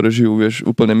kmene, ktoré žijú, vieš,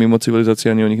 úplne mimo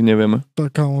civilizácie, ani o nich nevieme.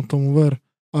 Tak o tomu ver.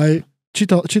 Aj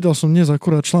čítal som dnes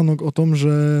akurát článok o tom,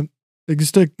 že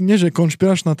existuje, nie že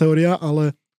konšpiračná teória,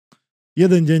 ale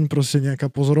jeden deň proste nejaká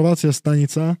pozorovacia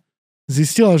stanica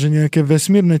zistila, že nejaké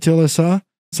vesmírne telesa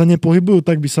sa nepohybujú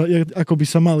tak, ako by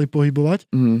sa mali pohybovať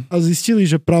a zistili,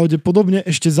 že pravdepodobne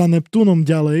ešte za Neptúnom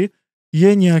ďalej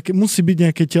musí byť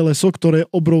nejaké teleso, ktoré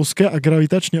je obrovské a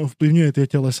gravitačne ovplyvňuje tie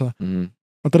telesa.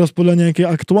 A teraz podľa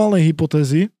nejakej aktuálnej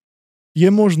hypotézy je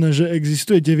možné, že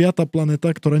existuje 9.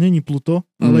 planéta, ktorá není Pluto,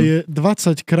 ale je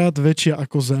 20 krát väčšia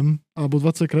ako Zem, alebo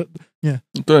 20 krát... Nie.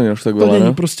 To nie je až tak veľa, to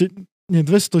není proste... Nie,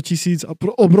 200 000 a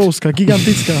obrovská,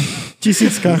 gigantická,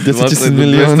 tisícka. 10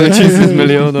 000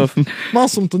 miliónov. Mal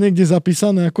som to niekde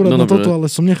zapísané akurát na toto, ale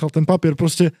som nechal ten papier.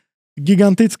 Proste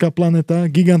gigantická planéta,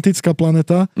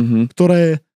 ktorá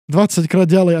je 20 krát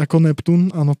ďalej ako Neptún,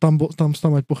 áno, tam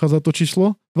aj pochádza to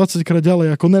číslo, 20 krát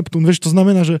ďalej ako Neptún, vieš, to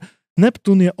znamená, že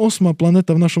Neptún je 8.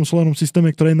 planéta v našom solárnom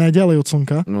systéme, ktorá je najďalej od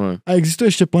Slnka a existuje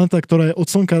ešte planéta, ktorá je od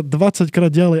Slnka 20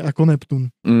 krát ďalej ako Neptún.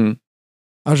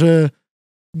 A že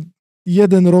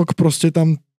jeden rok proste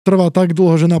tam trvá tak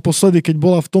dlho, že naposledy, keď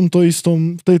bola v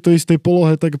tejto istej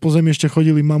polohe, tak po Zemi ešte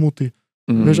chodili mamuty.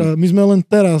 Vieš, a my sme len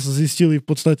teraz zistili v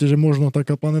podstate, že možno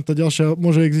taká planéta ďalšia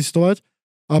môže existovať.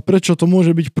 A prečo to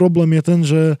môže byť problém je ten,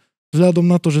 že vzhľadom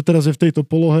na to, že teraz je v tejto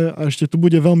polohe a ešte tu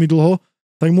bude veľmi dlho,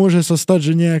 tak môže sa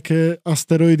stať, že nejaké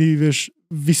asteroidy, vieš,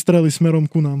 vystreli smerom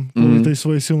ku nám kvôli tej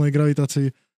svojej silnej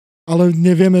gravitácii. Ale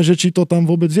nevieme, že či to tam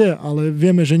vôbec je, ale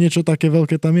vieme, že niečo také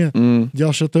veľké tam je.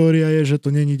 Ďalšia teória je, že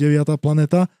to není 9.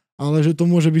 planéta, ale že to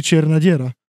môže byť čierna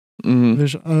diera.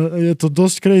 Vieš, a je to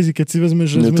dosť crazy, keď si vezme,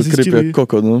 že sme zistili,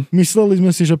 kokot, no? Mysleli sme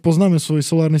si, že poznáme svoj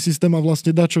solárny systém a vlastne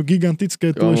dačo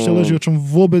gigantické tu ešte leží, o čom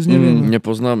vôbec nevieme.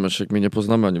 Nepoznáme, však my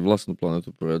nepoznáme ani vlastnú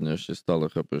planetu poriadne ešte stále,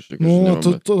 chápeš? No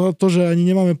to, že ani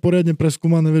nemáme poriadne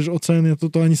preskúmané, vieš, oceány,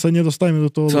 toto ani sa nedostaneme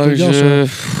do toho. Takže... To je ďalšia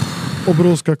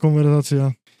obrovská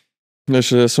konverzácia.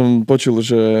 Ešte ja som počul,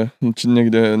 že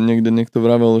niekde niekto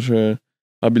vravel, že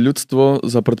aby ľudstvo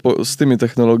s tými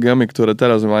technológiami, ktoré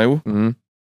teraz majú,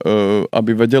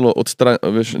 aby vedelo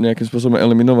nejakým spôsobom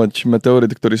eliminovať meteorit,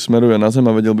 ktorý smeruje na Zem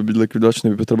a vedel by byť likvidačný,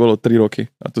 by potrebovalo 3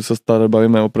 roky. A tu sa stále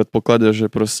bavíme o predpoklade, že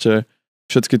proste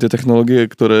všetky tie technológie,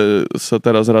 ktoré sa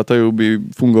teraz rátajú,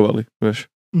 by fungovali, vieš.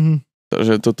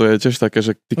 Takže toto je tiež také,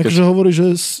 že... Takže hovorí,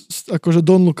 že akože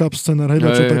don't look up scenár, hej,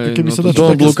 čo také, keby sa dačo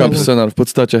don't look up scenár, v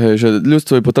podstate, hej, že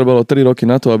ľudstvo by potrebovalo 3 roky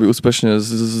na to, aby úspešne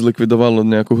zlikvidovalo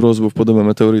nejakú hrozbu v podobe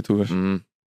meteoritu,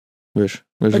 vieš.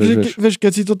 Vieš,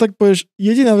 keď si to tak povieš,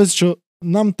 jediná vec, čo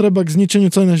nám treba k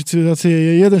zničeniu celej našej civilizácie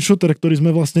je jeden šúter, ktorý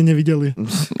sme vlastne nevideli.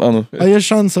 Áno. A je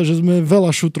šanca, že sme veľa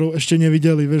šútrov ešte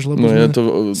nevideli, vieš, lebo je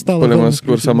to podľa mňa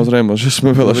skôr samozrejme, že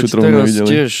sme veľa šútrov nevideli.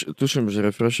 Tiež, tuším, že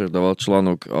Refresher dával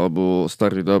článok, alebo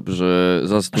Starry Dub, že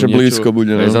zase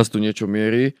tu niečo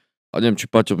mierí. A neviem, či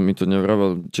Paťo mi to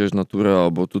nevravel tiež na túre,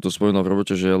 alebo túto spomínal v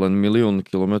robote, že je len 1 000 000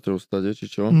 kilometrov stade, či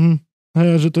čo?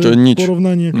 Hej, že to je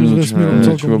porovnanie s vesmírom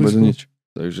celkom blízko.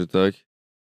 Takže tak.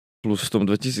 Plus v tom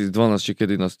 2012, či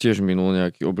kedy nás tiež minul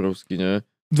nejaký obrovský, nie?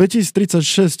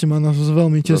 2036 má nás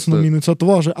veľmi tesno minúť. Sa to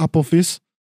volá, že Apophis.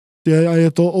 A je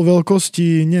to o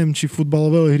veľkosti, neviem, či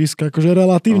futbalového ihriska, akože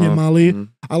relatívne malý,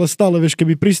 ale stále, vieš,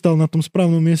 keby pristal na tom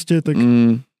správnom mieste, tak...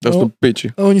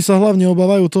 Oni sa hlavne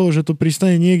obávajú toho, že to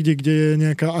pristane niekde, kde je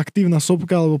nejaká aktívna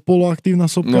sopka alebo poloaktívna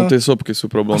sopka. No tie sopky sú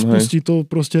problém, hej. A spustí to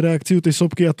proste reakciu tej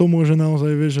sopky a to môže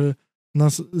naozaj, vieš, že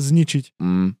nás zničiť.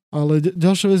 Ale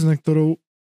ďalšia vec,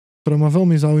 ktorá ma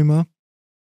veľmi zaujíma,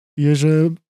 je, že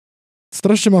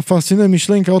strašne ma fascinuje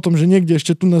myšlienka o tom, že niekde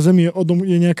ešte tu na Zemi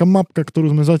je nejaká mapka,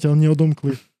 ktorú sme zatiaľ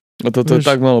neodomkli. A toto je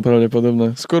tak málo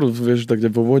pravdepodobné. Skôr vieš, tak kde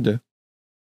vo vode.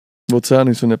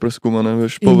 Oceány sú nepreskúmané,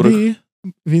 vieš, povrch.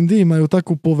 V Indii majú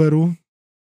takú poveru,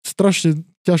 strašne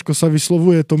ťažko sa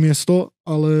vyslovuje to miesto,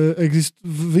 ale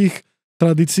v ich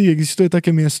tradícii existuje také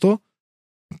miesto,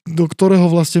 do ktorého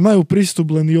vlastne majú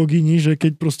prístup len jogini, že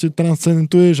keď proste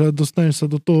transcendentuješ a dostaneš sa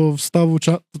do toho stavu,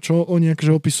 čo oni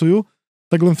akože opisujú,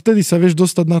 tak len vtedy sa vieš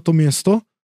dostať na to miesto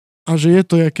a že je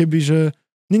to keby, že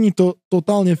není to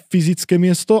totálne fyzické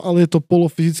miesto, ale je to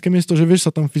polofyzické miesto, že vieš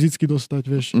sa tam fyzicky dostať,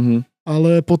 vieš.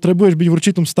 Ale potrebuješ byť v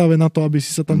určitom stave na to, aby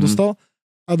si sa tam dostal.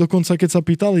 A dokonca, keď sa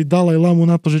pýtali Dalaj Lamu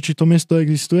na to, že či to miesto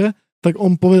existuje, tak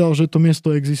on povedal, že to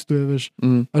miesto existuje, vieš.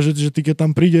 A že ty keď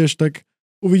tam prídeš, tak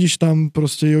uvidíš tam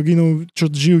proste joginov, čo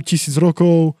žijú 1000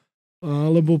 rokov,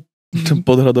 alebo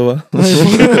Podhradová.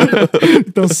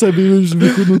 Tam sebi, vieš,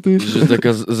 vychudnutý. Že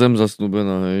taká zem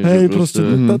zasnúbená, hej. Hej, proste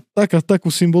takú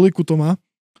symboliku to má.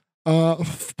 A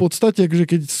v podstate, že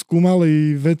keď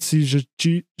skúmali vedci, že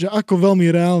ako veľmi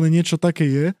reálne niečo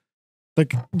také je,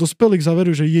 tak dospeli k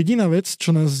záveru, že jediná vec,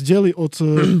 čo nás delí od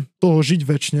toho žiť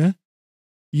večne,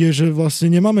 je, že vlastne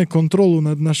nemáme kontrolu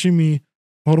nad našimi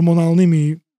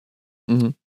hormonálnymi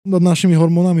nad našimi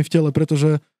hormónami v tele,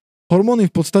 pretože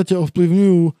hormóny v podstate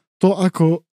ovplyvňujú to,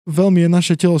 ako veľmi je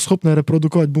naše telo schopné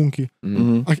reprodukovať bunky.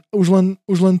 A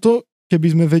už len to, keby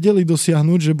sme vedeli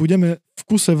dosiahnuť, že budeme v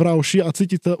kuse vravši a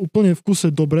cítiť sa úplne v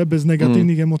kuse dobre, bez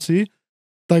negatívnych emócií,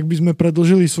 tak by sme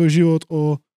predĺžili svoj život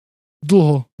o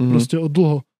dlho. Proste o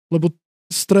dlho. Lebo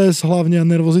stres hlavne a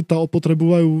nervozita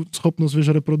opotrebujú schopnosť,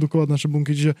 vieš, reprodukovať naše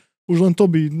bunky. Čiže už len to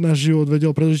by náš život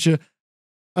vedel predĺžiť.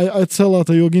 Aj celá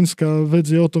tá joginská vec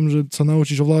je o tom, že sa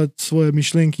naučíš ovládať svoje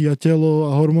myšlienky a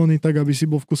telo a hormóny tak, aby si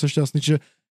bol v kuse šťastný. Čiže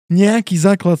nejaký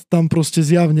základ tam proste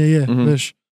zjavne je,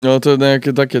 vieš. No to je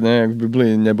nejaké také, nejak v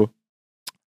Biblii nebo.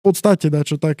 V podstate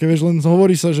dačo také, vieš, len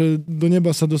hovorí sa, že do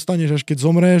neba sa dostaneš, až keď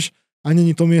zomreš a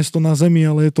není to miesto na zemi,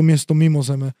 ale je to miesto mimo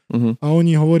zeme. A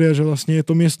oni hovoria, že vlastne je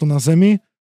to miesto na zemi,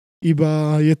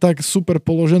 iba je tak super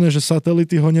položené, že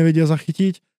satelity ho nevedia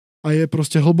zachytiť a je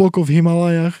proste hlboko v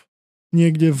Himalajach,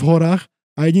 niekde v horách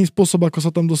a jediný spôsob, ako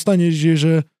sa tam dostaneš, je,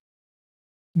 že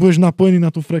budeš napojený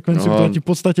na tú frekvenciu, ktorá ti v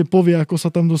podstate povie, ako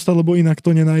sa tam dostať, lebo inak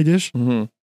to nenájdeš.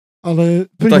 Ale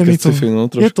príde mi to,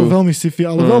 je to veľmi sci-fi,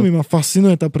 ale veľmi ma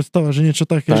fascinuje tá predstava, že niečo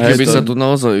také. Keby sa to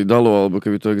naozaj dalo, alebo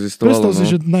keby to existovalo. Predstav si,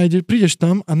 že prídeš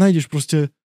tam a nájdeš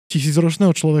proste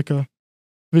 1000-ročného človeka.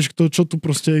 Vieš, čo tu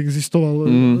proste existoval.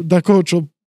 Takoho, čo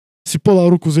si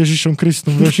podal ruku s Ježišom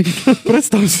Kristom, vieš.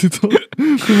 Predstav si to.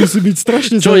 To musí byť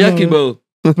strašne zaujímavé. Čo, jaký bol?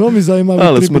 Veľmi zaujímavý.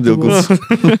 Ale smrdil kus.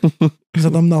 Sa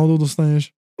tam náhodou dostaneš.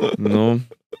 No,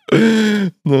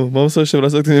 mám sa ešte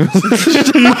vrácať k tým.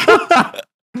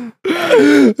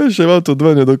 Ešte mám tu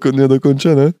dve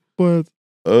nedokončené. Povedz.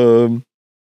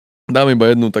 Dám iba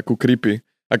jednu takú creepy.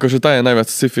 Akože tá je najviac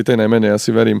sci-fi, tej najmenej, ja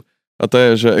si verím. A to je,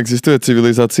 že existuje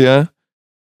civilizácia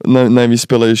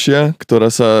najvyspelejšia, ktorá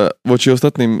sa voči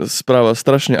ostatným správa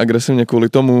strašne agresívne kvôli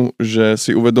tomu, že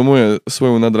si uvedomuje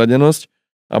svoju nadradenosť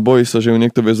a bojí sa, že ju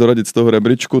niekto vie zoradiť z toho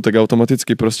rebríčku, tak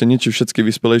automaticky proste ničí všetky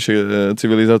vyspelejšie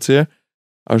civilizácie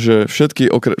a že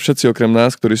všetci okrem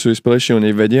nás, ktorí sú vyspelejšie, o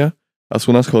nej vedia a sú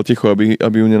na schvál ticho, aby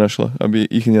ju nenašla, aby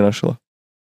ich nenašla.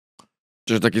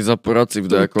 Čiže takí zaporáci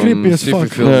v nejakom sci-fi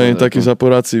filme. Takí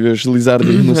zaporáci, vieš,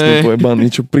 lizardi, hnusní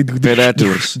pojebaní, čo prídu.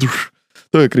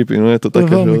 To je creepy, no je to také,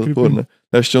 že odporné.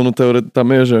 A ešte ono tam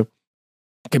je, že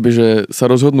kebyže sa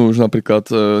rozhodnú už napríklad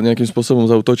nejakým spôsobom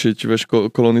zautočiť, vieš,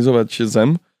 kolonizovať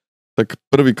Zem, tak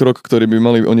prvý krok, ktorý by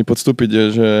mali oni podstúpiť, je,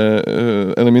 že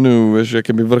eliminujú, vieš,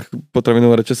 keby vrch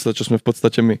potravinového reťazca, čo sme v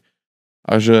podstate my.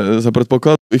 A že za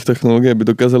predpoklad ich technológie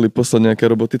by dokázali poslať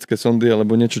nejaké robotické sondy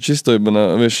alebo niečo čisto iba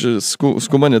na, vieš,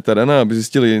 skúmanie teréna, aby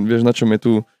zistili, vieš, na čom je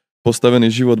tu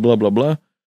postavený život, bla bla bla.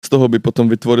 Z toho by potom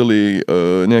vytvorili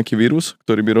nejaký vírus,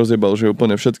 ktorý by rozjebal, že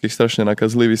úplne všetkých strašne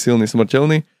nakazlivý, silný,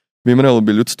 smrteľný. Vymrelo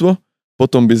by ľudstvo,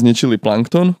 potom by zničili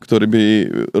plankton, ktorý by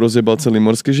rozjebal celý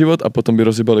morský život a potom by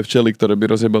rozjebali včely, ktoré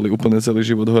by rozjebali úplne celý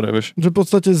život hore, vieš. Že v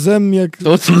podstate Zem, jak...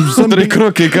 To sú 3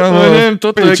 kroky, kamo. Neviem,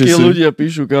 toto, akí ľudia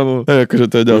píšu, kamo. Akože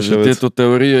to je ďalšia vec. Tieto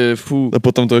teórie, fú. A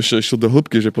potom to ešte išlo do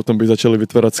hĺbky, že potom by začali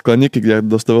vytvárať skleníky, kde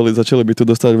začali by tu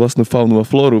dostávať vlastnú faunu a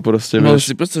flóru, proste, vieš. Ale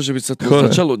si predstav, že by sa to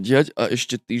začalo diať a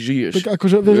ešte ty žiješ. Tak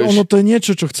akože, vieš, ono to je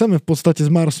niečo, čo chceme v podstate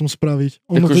s Marsom spraviť.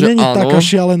 Ono to nie je taká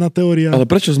šialená teória. Ale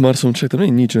prečo s Marsom? Čak, to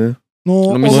nie je nič, ne?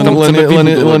 No,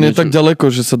 len je tak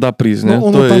ďaleko, že sa dá prísť, ne? No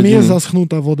ono tam je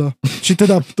zaschnutá voda. Či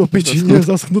teda to piči, nie je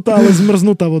zaschnutá, ale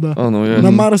zmrznutá voda. Áno, je.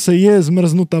 Na Marse je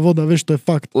zmrznutá voda, vieš, to je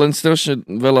fakt. Len strašne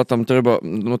veľa tam treba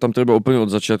úplne od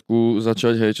začiatku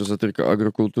začať, hej, čo sa týka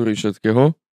agrokultúry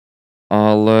všetkého.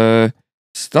 Ale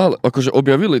stále, akože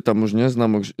objavili tam už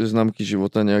známky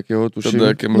života nejakého,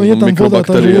 tuším. No je tam voda,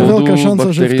 takže je veľká šanca,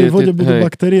 že v tej vode budú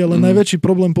baktérie, ale najväčší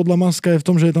problém podľa Maska je v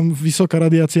tom, že je tam vysoká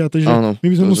radiácia, takže my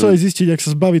by sme museli zistiť, ak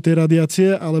sa zbaviť tej radiácie,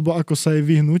 alebo ako sa jej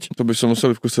vyhnúť. To by som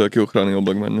museli v kuse aký ochranný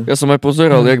oblak mať, ne? Ja som aj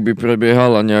pozeral, jak by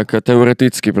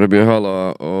teoreticky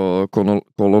prebiehala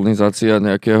kolonizácia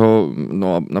nejakého,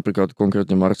 no napríklad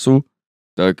konkrétne Marsu,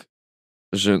 tak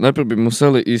že najprv by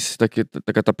museli ísť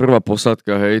taká tá prvá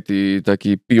posádka, hej, tí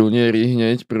takí pionieri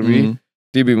hneď prví,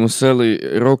 tí by museli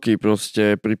roky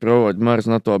proste pripravovať Mars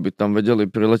na to, aby tam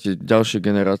vedeli priletieť ďalšie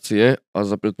generácie a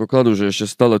za predpokladu, že ešte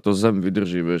stále to Zem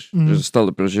vydrží, vieš, že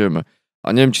stále prežijeme.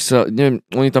 A neviem,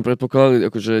 oni tam predpokladali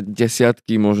akože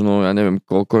desiatky, možno, ja neviem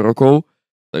koľko rokov,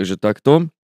 takže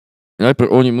takto.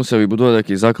 najprv oni musia vybudovať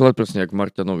taký základ, presne jak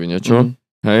Marťanovi niečo,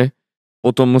 hej.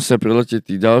 Potom musia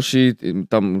priletieť tí ďalší,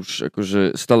 tam už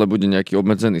akože stále bude nejaký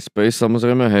obmedzený space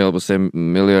samozrejme, hej, lebo 7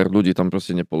 miliard ľudí tam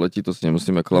proste nepoletí, to si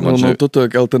nemusíme klamať. No toto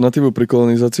jak alternatívu pri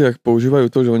kolonizáciách používajú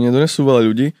to, že oni nedonesú veľa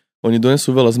ľudí, oni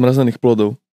donesú veľa zmrazených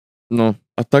plodov. No.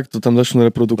 A tak to tam začnú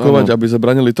reprodukovať, aby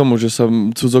zabranili tomu, že sa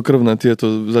cudzokrvné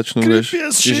tieto začnú, vieš.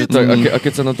 Čiže tak, a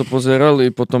keď sa na to pozerali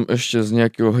potom ešte z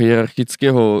nejakého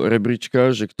hierarchického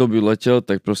rebríčka, že kto by letel,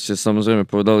 tak proste samozrejme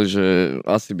povedali, že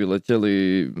asi by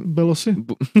leteli... Belosi?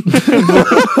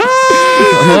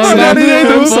 Maďari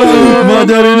nejdú.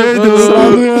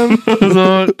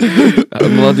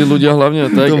 Mladí ľudia hlavne,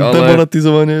 tak, ale...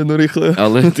 Demonetizovanie jedno rýchle.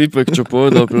 Ale typek, čo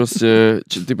povedal proste,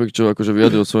 typek, čo akože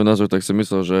vyjadril svoj názor, tak si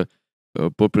myslel, že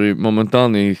popri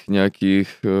momentálnych nejakých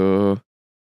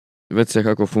veciach,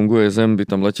 ako funguje Zem, by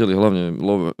tam leteli hlavne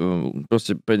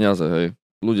proste peniaze, hej.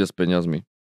 Ľudia s peniazmi.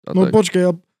 No tak.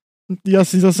 Počkaj, ja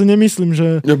si zase nemyslím,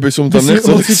 že... Ja by som tam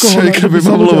nechcel keby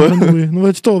mám love. No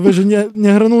veď to, vieš, že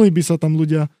nehrnuli by sa tam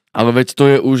ľudia. Ale veď to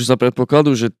je už za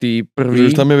predpokladu, že tí prví...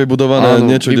 Už tam je vybudované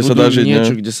niečo, kde sa dá žiť.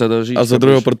 Niečo, kde sa dá žiť. A za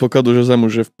druhého predpokladu, že Zem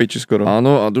už je v piči skoro.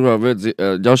 Áno, a druhá vec,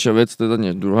 ďalšia vec, teda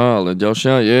nie druhá, ale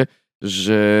ďalšia je,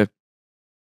 že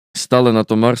stále na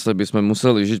tom Marse by sme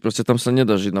museli žiť, proste tam sa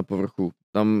nedá žiť na povrchu.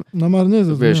 Tam, na Marne,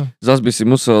 vieš, zas by si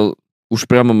musel už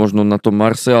priamo možno na tom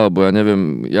Marse, alebo ja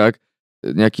neviem jak,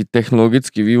 nejaký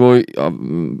technologický vývoj a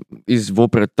ísť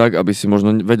vopred tak, aby si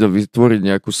možno vedel vytvoriť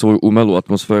nejakú svoju umelú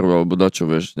atmosféru, alebo dačo,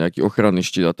 vieš, nejaký ochranný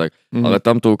štít a tak. Ale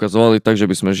tam to ukazovali tak, že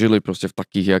by sme žili proste v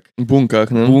takých jak...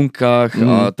 Bunkách, ne? Bunkách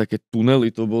a také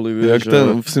tunely to boli, vieš. Jak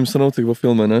ten v Simpsonovcich vo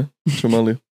filme, ne? Čo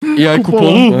mali. I aj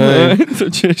kupolu, to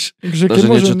tiež. Takže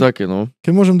niečo také, no. Keď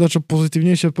môžem dať čo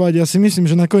pozitívnejšie povedať, ja si myslím,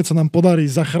 že nakoniec sa nám podarí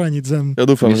zachrániť Zem. Ja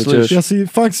dúfam, že tiež. Ja si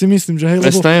fakt si myslím, že hej, lebo...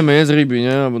 Prestajeme jesť ryby,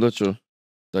 ne? Alebo dačo.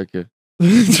 Také.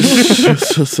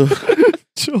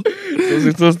 Čo? To si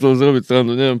chcel z toho zrobiť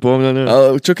srandu, neviem, po mňa neviem.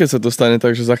 Ale čo keď sa to stane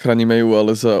tak, že zachránime ju,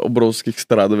 ale za obrovských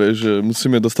strát, vieš, že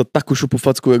musíme dostať takú šupu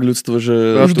facku, jak ľudstvo,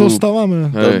 že... Už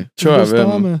dostávame. Hej, čo ja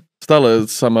viem. Stále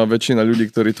sa má väčšina ľudí,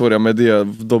 ktorí tvoria médiá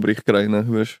v dobrých krajinách,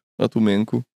 vieš, na tú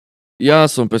mienku. Ja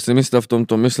som pesimista v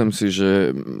tomto, myslím si,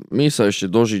 že my sa ešte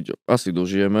asi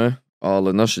dožijeme,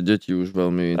 ale naše deti už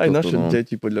veľmi... Aj naše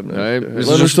deti, podľa mňa.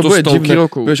 Len už to bude divné.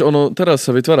 Rokov. Vieš, teraz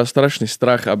sa vytvára strašný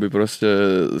strach, aby proste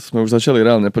sme už začali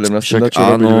reálne, podľa mňa, však čo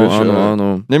robiť, vieš.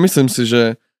 Áno. Nemyslím si,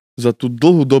 že za tú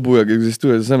dlhú dobu, jak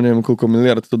existuje Zem, neviem koľko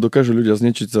miliard, to dokážu ľudia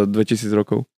zničiť za 2000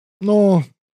 rokov. No...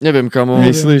 Neviem, kamo.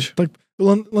 Myslíš? Tak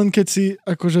len keď si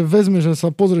akože vezme, že sa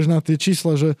pozrieš na tie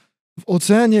čísla, že v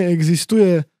oceáne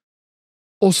existuje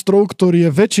ostrov, ktorý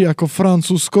je väčší ako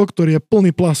Francúzsko, ktorý je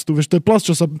plný plastu. Vieš, to je plast,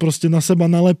 čo sa proste na seba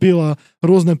nalepil a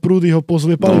rôzne prúdy ho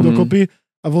pozliepali dokopy.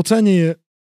 A v oceáne je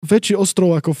väčší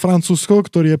ostrov ako Francúzsko,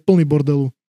 ktorý je plný bordelu.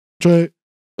 Čo je...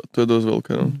 To je dosť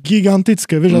veľké, no.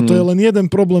 Gigantické, vieš, a to je len jeden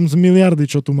problém z miliardy,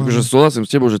 čo tu máme. Takže súhlasím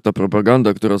s tebou, že tá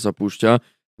propaganda, ktorá sa púšťa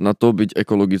na to byť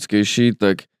ekologickejší,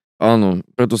 tak áno,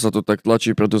 preto sa to tak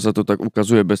tlačí, preto sa to tak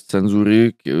ukazuje bez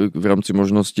cenzúry v rámci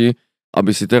možností,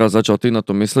 aby si teraz začal ty na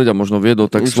to myslieť a možno viedol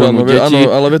tak svojmu deti,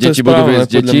 deti budú viesť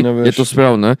deti, je to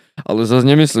správne, ale zase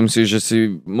nemyslím si, že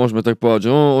si môžeme tak povedať, že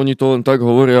oni to len tak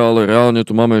hovoria, ale reálne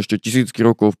tu máme ešte tisícky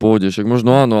rokov v pohode, však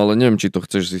možno áno, ale neviem, či to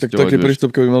chceš zisťovať. Tak taký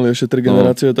prístup, keby mali ešte 3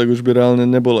 generácie, tak už by reálne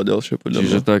nebola ďalšia, podľa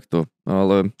mňa. Čiže takto,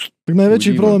 ale... Tak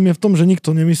najväčší problém je v tom, že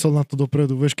nikto nemyslel na to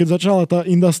dopredu. Vieš, keď začala tá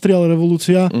industrial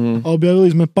revolúcia a objavili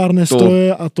sme párne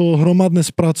stroje a to hromadné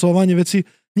spracovanie veci,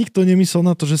 nikto nemyslel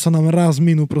na to, že sa nám raz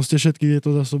minú proste všetky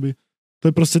tieto zásoby. To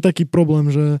je proste taký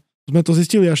problém, že sme to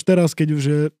zistili až teraz, keď už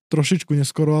je trošičku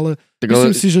neskoro, ale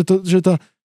myslím si, že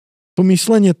to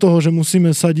myslenie toho, že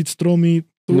musíme sadiť stromy...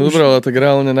 No dobré, ale tak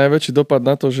reálne najväčší dopad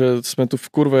na to, že sme tu v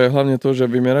kurve, je hlavne to, že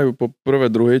vymierajú po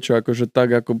prvé, druhej, čo akože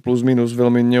tak ako plus minus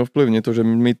veľmi neovplyvní to, že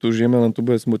my tu žijeme, len tu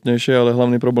bude smutnejšie, ale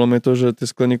hlavný problém je to, že tie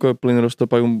skleníkové plyny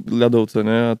roztopajú ľadovce,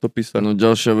 ne? A to písa. No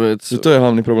ďalšia vec. To je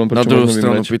hlavný problém, prečo na druhú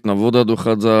stranu pitná voda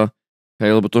dochádza.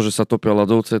 Hej, lebo to, že sa topia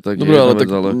ľadovce, tak dobre, je ale vec,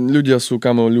 tak ľudia sú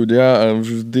ľudia a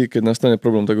vždy, keď nastane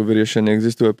problém, tak ho vyriešia.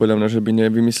 Neexistuje podľa mňa, že by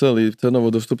nevymysleli cenovo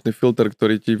dostupný filter,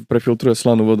 ktorý ti prefiltruje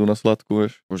slanú vodu na sladkú,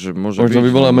 vieš. Možno by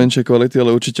bola menšej kvality,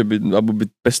 ale určite by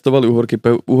pestovali uhorky.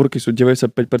 Uhorky sú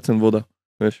 95% voda,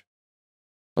 vieš.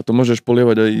 A to môžeš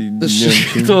polievať aj...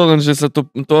 To len, že sa to,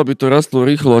 aby to rastlo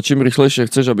rýchlo a čím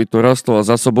rýchlejšie chceš, aby to rastlo a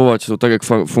zasobovať to tak, jak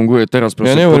funguje teraz.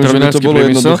 Ja nehovorím, že by to bolo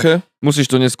jednoduché. Musíš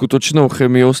to neskutočnou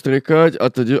chemiou striekať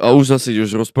a už zase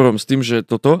ideš rozporom s tým, že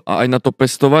toto a aj na to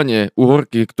pestovanie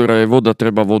uhorky, ktorá je voda,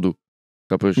 treba vodu.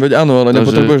 Chápeš? Veď áno, ale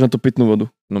nepotrebuješ na to pitnú vodu.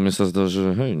 No mne sa zdá,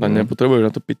 že hej. A nepotrebuješ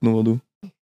na to pitnú vodu.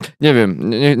 neviem,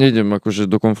 nejdem akože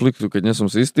do konfliktu, keď nie som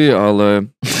si istý,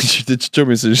 ale... Čo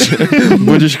myslíš?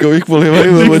 Bodičkou ich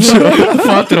polievajú, alebo čo?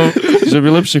 Fatrov, že by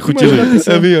lepšie chutili.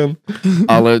 Ja viem.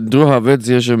 Ale druhá vec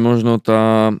je, že možno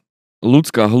tá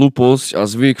ľudská hlúposť a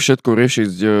zvyk všetko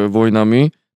riešiť vojnami,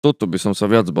 toto by som sa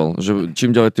viac bal, že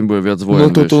čím ďalej tým bude viac vojen.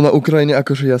 No toto na Ukrajine,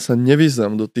 akože ja sa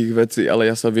nevyznám do tých vecí, ale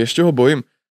ja sa vieš čoho bojím?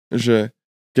 Že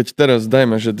keď teraz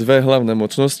dajme, že dve hlavné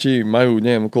mocnosti majú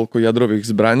neviem koľko jadrových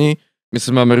zbraní.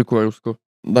 Myslím Ameriku a Rusko.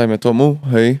 Dajme tomu,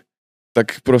 hej.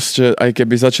 Tak proste, aj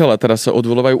keby začala, teraz sa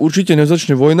odvolávajú, určite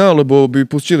nezačne vojna, lebo by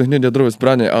pustili hneď jadrové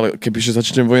zbrane, ale kebyže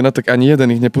začne vojna, tak ani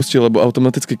jeden ich nepustí, lebo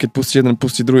automaticky, keď pustí jeden,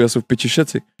 pustí druhý a sú v piči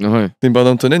všetci. No hej. Tým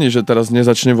pádom to není, že teraz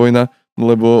nezačne vojna,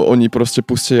 lebo oni proste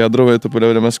pustia jadrové, to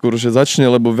povedame skôr, že začne,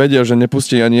 lebo vedia, že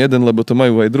nepustí ani jeden, lebo to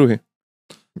majú aj druhý.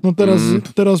 No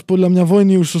teraz podľa mňa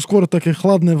vojny už sú skôr také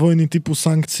chladné vojny, typu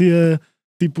sankcie,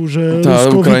 typu, že tá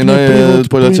Rusko Ukrajina vypne je prívod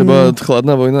podľa plynu. teba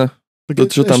chladná vojna? To,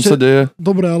 čo tam sa deje?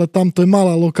 Dobre, ale tam to je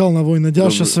malá lokálna vojna.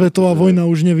 Ďalšia svetová vojna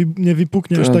už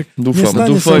nevypukne až tak. Dúfam,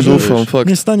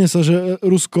 fakt. Nestane sa, že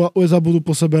Rusko a USA budú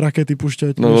po sebe rakety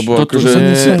pušťať. No lebo akože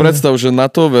si predstav, že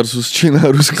NATO versus Čína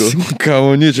a Rusko.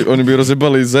 Kámo, nič. Oni by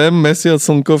rozjebali zem, mesiac,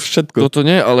 slnko, všetko. Toto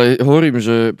nie, ale hovorím,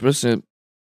 že presne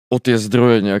o tie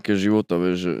zdroje nejaké života,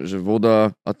 vieš, že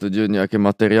voda a teda nejaké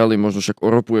materiály, možno však o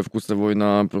ropu je v kuse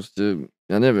vojna, proste,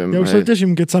 ja neviem. Ja už sa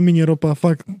teším, keď sa minie ropa,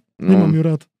 fakt, nemám ju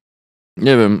rád.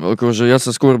 Neviem, akože ja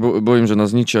sa skôr bojím, že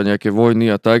nás ničia nejaké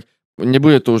vojny a tak.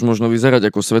 Nebude to už možno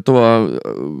vyzerať ako svetová,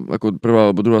 ako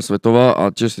prvá alebo druhá svetová a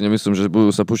tiež si nemyslím, že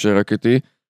budú sa púšťať rakety,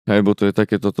 hej, bo to je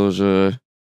také toto, že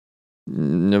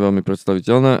neveľmi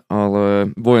predstaviteľné,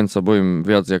 ale vojen sa bojím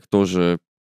viac jak to, že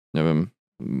neviem,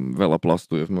 veľa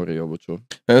plastu je v mori alebo čo.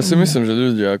 Ja si myslím, že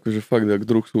ľudia akože fakt jak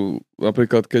druh sú,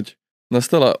 napríklad keď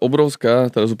nastala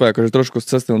obrovská, teraz úplne akože trošku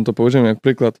z cesty, on to použijem jak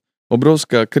príklad,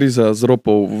 obrovská kríza s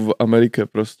ropou v Amerike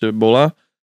proste bola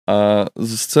a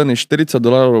z ceny $40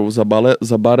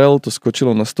 za barel to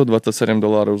skočilo na $127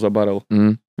 za barel.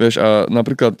 Vieš, a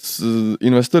napríklad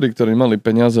investori, ktorí mali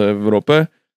peniaze v rope,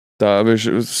 tá,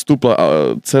 vieš, vstúpla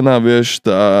cena, vieš,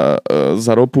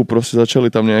 za ropu proste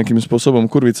začali tam nejakým spôsobom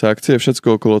kurviť sa akcie,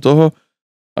 všetko okolo toho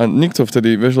a nikto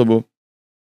vtedy, vieš, lebo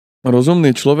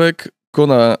rozumný človek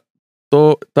koná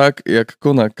to tak, jak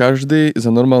koná každý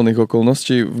za normálnych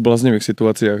okolností v bláznivých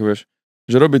situáciách, vieš.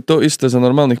 Že robí to isté za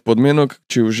normálnych podmienok,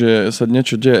 či už sa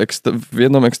niečo deje v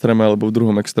jednom extréme alebo v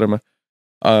druhom extréme.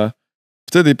 A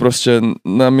vtedy proste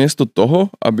namiesto toho,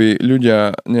 aby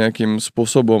ľudia nejakým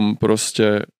spôsobom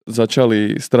proste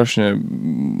začali strašne,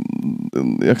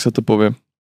 jak sa to povie,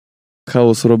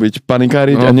 chaos robiť,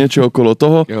 panikáriť a niečo okolo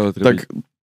toho, tak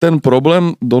ten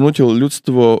problém donútil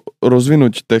ľudstvo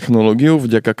rozvinúť technológiu,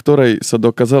 vďaka ktorej sa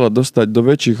dokázala dostať do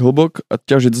väčších hlbok a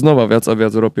ťažiť znova viac a viac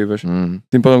ropy, vieš.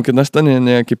 Tým pádom, keď nastane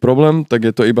nejaký problém, tak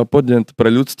je to iba podnet pre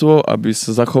ľudstvo, aby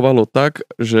sa zachovalo tak,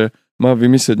 že má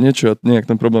vymyslieť niečo a nejak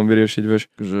ten problém vyriešiť, vieš.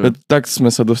 Tak sme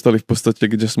sa dostali v podstate,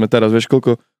 kde sme teraz, vieš,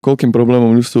 koľkým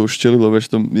problémom ľudstvo už čelilo, vieš,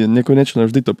 to je nekonečné,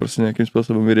 vždy to proste nejakým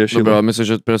spôsobom vyriešilo. Dobre, ale myslíš,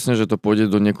 že presne, že to pôjde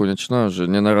do nekonečna, že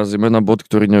nenarazíme na bod,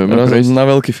 ktorý nevieme prejsť? Na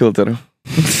veľký filter.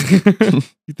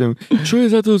 Čo je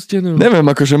za tou stenou? Neviem,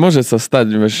 akože môže sa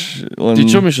stať, vieš, len... Ty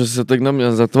čo, Mišo, si sa tak na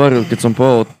mňa zatváril, keď som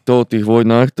povedal o tých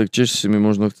vojnách, tak tiež si mi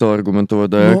možno chcel argumentovať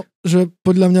dajak. No, že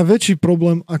podľa mňa väčší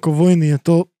problém ako vojny je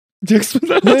to,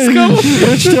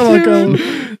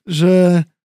 že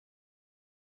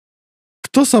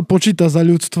kto sa počíta za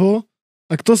ľudstvo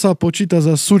a kto sa počíta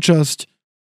za súčasť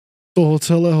toho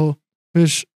celého.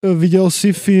 Vieš, videl si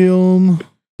film...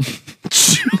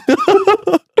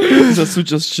 Za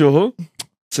súčasť čoho?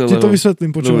 Celého. Ti to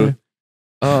vysvetlím, počúvaj.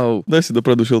 Au. Daj si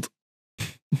dopredu šilt.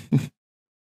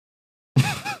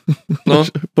 No.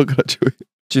 Pokračuj.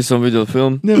 Či som videl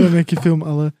film? Neviem, aký film,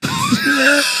 ale...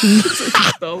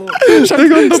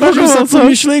 Snažím sa tú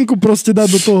myšlienku proste dať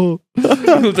do toho.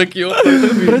 No, taký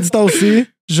Predstav si,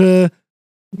 že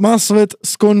má svet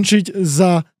skončiť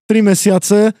za 3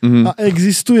 mesiace a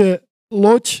existuje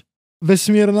loď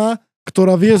vesmírna,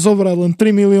 ktorá vie zobrať len 3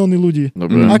 milióny ľudí.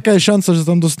 Dobre. Aká je šanca, že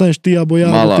tam dostaneš ty alebo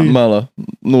ja? Malá,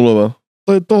 nulová.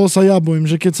 Toho sa ja bojím,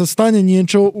 že keď sa stane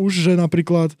niečo už, že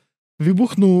napríklad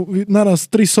vybuchnú naraz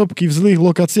 3 sopky v zlých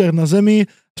lokáciách na Zemi,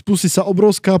 spustí sa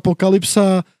obrovská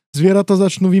apokalypsa, zvieratá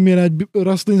začnú vymierať,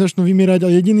 rastliny začnú vymierať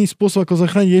a jediný spôsob, ako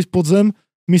zachrániť ísť pod zem,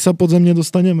 my sa pod zem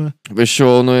nedostaneme. Vieš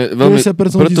čo, ono je veľmi...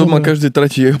 Preto má každý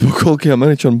tretí pokolky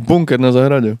Američan bunker na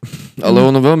záhrade. Ale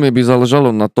ono veľmi by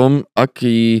záležalo na tom,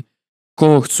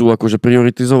 koho chcú akože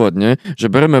prioritizovať, nie? Že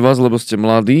bereme vás, lebo ste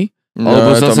mladí,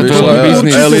 alebo zase to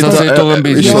len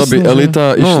biznis. Išla by elita,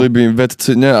 išli by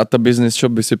vedci, a tá biznis, čo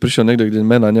by si prišiel niekde, kde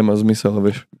mena nemá zmysel,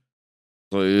 vieš.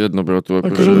 To je jedno, bratu.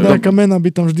 Akože nejaká mena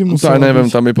by tam vždy musela byť. Neviem,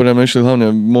 tam by podľa mňa išli hlavne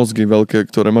mozgy veľké,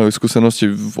 ktoré majú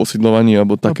skúsenosti v osídlovaní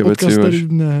alebo také veci.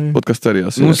 Podcasteri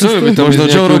asi. Museli by tam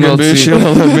možno Joe Rogan by išiel,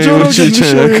 ale by určite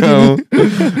nekam.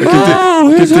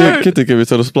 Kitty, keby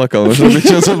sa rozplakal, možno by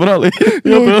ťa zobrali.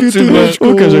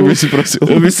 Ukáž, ak by si prosil.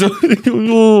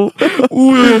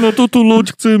 Ja na toto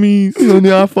loď chcem ísť. No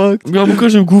ja fakt. Ja mu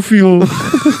ukážem Goofyho.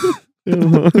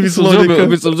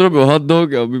 By som zrobil hot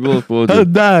dog a by bolo v pohode. Hot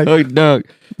dog.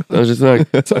 Takže tak.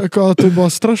 Ale to bola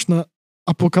strašná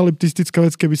apokalyptistická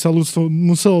vec, keby sa ľudstvo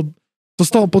muselo, to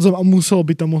stalo pod zem a muselo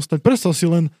by tam ostať. Predstav si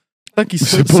len taký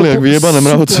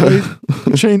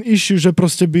chain issue, že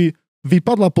proste by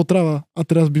vypadla potrava a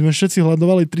teraz by sme všetci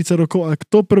hľadovali 30 rokov a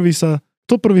kto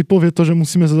prvý povie to, že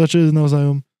musíme sa začať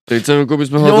navzájom. 30 rokov by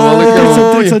sme hľadovali.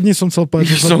 30 dní som chcel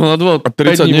povedať. Som hľadoval. A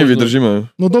 30 dní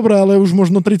vydržíme. No dobré, ale už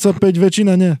možno 35,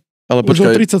 väčšina nie. Ale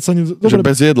počkaj, 30 sa že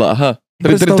bez jedla, aha.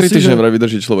 3 týždne vraj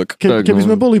vydrží človek. Keby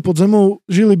sme boli pod zemou,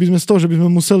 žili by sme z toho, že by sme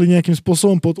museli nejakým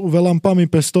spôsobom pod UV lampami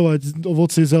pestovať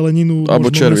ovocie, zeleninu. Alebo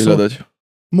červy hľadať.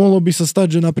 Mohlo by sa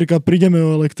stať, že napríklad prídeme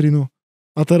o elektrinu.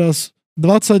 A teraz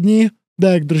 20 dní,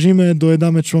 dajak držíme,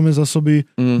 dojedáme, čo máme zásoby.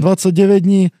 29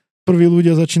 dní, prví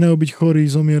ľudia začínajú byť chorí,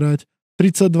 zomierať.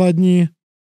 32 dní.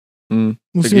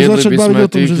 Musíme začať baviť o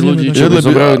tom, že ľudí,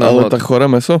 ale tak choré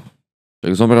meso?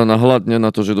 Tak zomrel na hlad, nie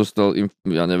na to, že dostal,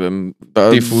 ja neviem,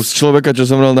 tyfus. Človeka, čo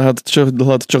zomrel na hlad,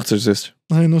 čo chceš zjesť?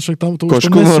 Hej, no však tam to už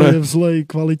to meso je v zlej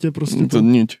kvalite proste. To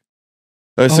nič.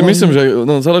 A ja si myslím, že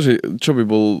záleží, čo by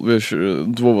bol, vieš,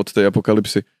 dôvod tej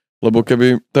apokalypsy. Lebo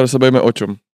keby, teraz sa bavíme o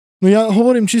čom? No ja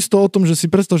hovorím čisto o tom, že si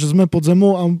predstav, že sme pod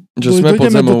zemou a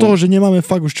dojdeme do toho, že nemáme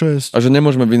fakt už čo jesť. A že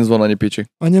nemôžeme vyjsť von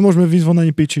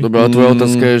ani piči. Dobre, a tvoja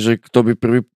otázka je, že kto by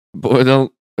prvý povedal,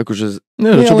 akože...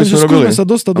 Nie, čo by sme robili? Skúsme sa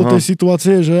dostať do tej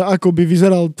situácie, že ako by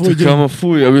vyzeral tvoj deň. Kámo,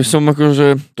 fuj, ja by som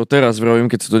akože, to teraz vravím,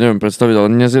 keď si to neviem predstaviť, ale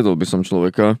nezjedol by som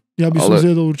človeka. Ja by som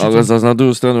zjedol určite. Ale zase na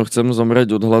druhú stranu chcem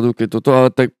zomrieť od hladu, keď toto,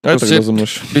 ale tak proste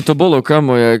by to bolo,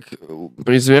 kámo, jak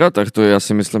pri zvieratách, to je, ja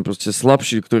si myslím, proste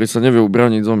slabší, ktorý sa nevie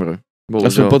ubrániť, zomre. A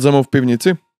sme pod zemou v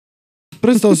pivnici?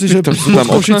 Predstav si, že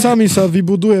pod Košicami sa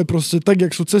vybuduje proste tak,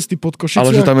 jak sú cesty pod Košiciach.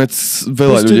 Ale že tam je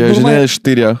veľa ľudí, že nie je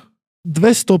 4.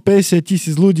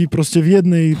 250,000 ľudí proste v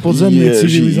jednej podzemnej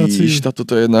civilizácii. Ježiš,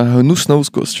 toto je jedna hnusná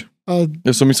úzkosť.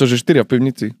 Ja som myslel, že 4 v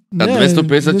pivnici. A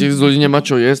 250,000 ľudí nemá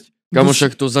čo jesť? Kamo,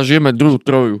 však to zažijeme druhú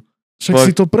troju. Však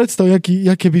si to predstav,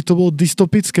 jaké by to bolo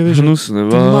dystopické, vieš. Hnusné,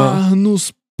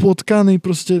 hnus, potkany,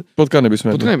 proste. Potkany by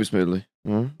sme jedli.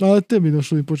 No. Ale tie by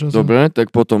došli počas. Dobre, tak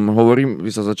potom hovorím,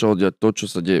 by sa začalo diať to, čo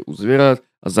sa deje u zvierat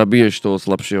a zabiješ toho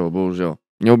slabšieho, bohužiaľ.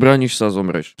 Neobrániš sa,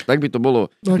 zomreš. Tak by to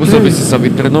bolo. Okay. Musel by si sa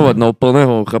vytrenovať na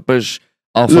úplného, chápeš,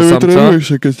 alfa samca. Nevytrenuješ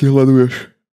sa, keď si hľaduješ.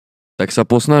 Tak sa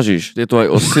posnažíš. Je to aj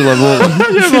o sile vôle.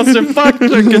 Nie, vlastne fakt,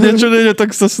 že keď niečo nejde,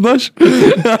 tak sa snaž.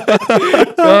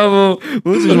 Kámo,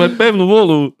 musíš mať pevnú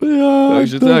volu. Ja,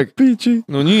 takže tak. Piči.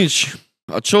 No nič.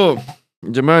 A čo?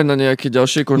 Ideme aj na nejaké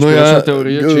ďalšie konšpiračné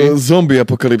teórie? Zombie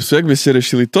apokalypsu, jak by ste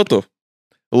riešili toto?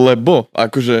 Lebo,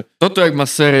 akože... Toto jak má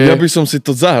série. Ja by som si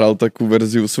to zahral, takú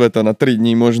verziu sveta na 3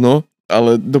 dní možno,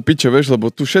 ale do piče, vieš,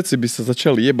 lebo tu všetci by sa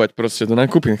začali jebať proste do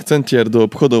nákupných centier, do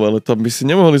obchodov, ale tam by si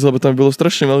nemohli, lebo tam by bolo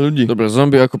strašne veľa ľudí. Dobre,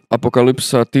 zombie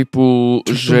apokalypsa typu,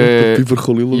 že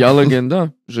ja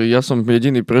legenda? Že ja som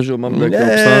jediný prežil, mám nejakého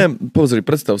psa? Nie, pozri,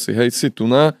 predstav si, hej, si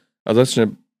tu na a začne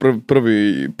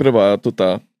prvá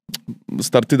tá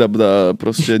startida dá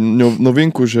proste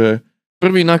novinku, že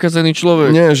prvý nakazený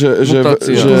človek. Nie, že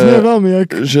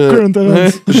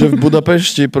v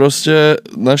Budapešti proste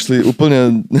našli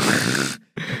úplne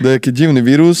nejaký divný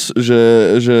vírus,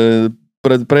 že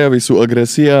prejavy sú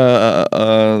agresia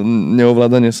a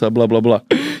neovládanie sa, bla bla bla.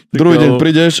 Druhý deň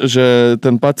prídeš, že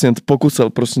ten pacient pokúsal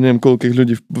proste neviem koľkých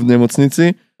ľudí v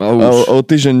nemocnici a o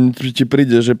týždeň ti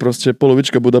príde, že proste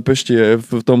polovička Budapešti je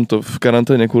v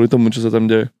karanténe kvôli tomu, čo sa tam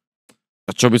deje.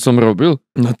 A čo by som robil?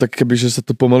 No tak kebyže sa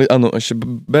to pomaly... Áno, ešte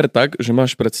ber tak, že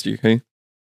máš predstih, hej?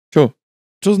 Čo?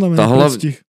 Čo znamená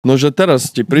predstih? No, že teraz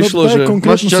ti prišlo, že...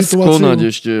 Máš čas konať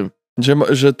ešte.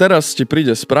 Že teraz ti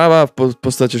príde správa, v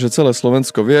podstate, že celé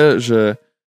Slovensko vie, že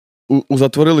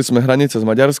uzatvorili sme hranice s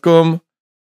Maďarskom,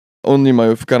 oni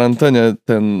majú v karanténe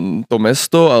to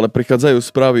mesto, ale prichádzajú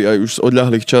správy aj už z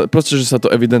odľahlých proste, že sa to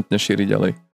evidentne šíri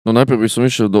ďalej. No najprv by som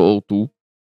išiel do O2.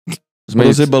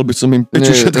 Rozjebal by som im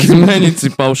piču všetkým. Zmeniť si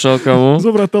paušál, kamo.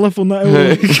 Zobrať telefón na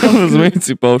euro. Zmeniť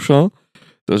si paušál.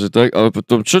 Takže tak, ale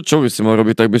potom, čo by si mal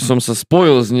robiť? Tak by som sa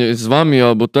spojil s vami,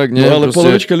 alebo tak, nie? No ale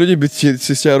polovička ľudí by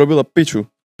si ťa robila piču.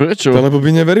 Prečo? Lebo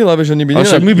by neverila, vieš, oni by nevali.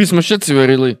 A však my by sme všetci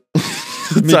verili.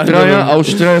 My traja a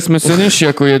už traja sme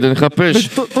silnejší ako jeden, chápeš?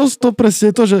 To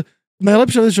presne je to, že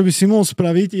najlepšia vec, čo by si mohol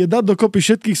spraviť, je dať dokopy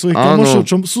všetkých svojich kamošov,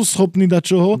 čo sú schopní dať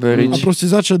čoho a proste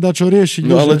začať dať čo riešiť.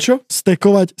 No ale čo?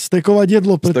 Stekovať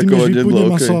jedlo, predtým, než vypúde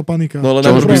masová panika. No ale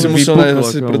najprv by si musel nájsť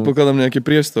asi, predpokladám, nejaký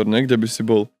priestor, ne? Kde by si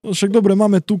bol. Však dobre,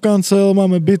 máme tu kancel,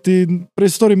 máme byty,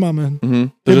 priestory máme.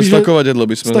 Takže stakovať jedlo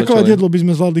by sme Stakovať jedlo by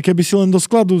sme zvládli, keby si len do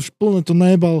skladu plne to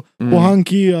najebal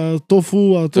pohanky a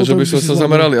tofu a to. Takže by sme sa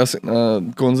zamerali asi na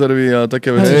konzervy a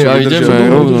také veci. A ideme,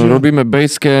 robíme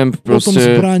basecamp,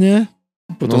 proste.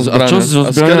 Potom zbrane. A čo so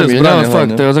zbraniami?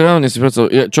 Fakt, teraz reálne si predstav,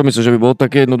 čo myslíš, že by bolo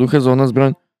také jednoduché zohnať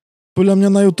zbraň? Podľa mňa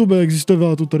na YouTube existuje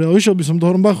veľa tutoriálov. Išiel by som do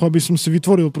Hornbachu, aby som si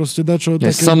vytvoril proste dačo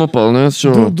také... Samopal, ne? Z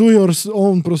čoho? Do your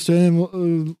own, proste, neviem,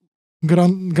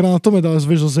 granátomeda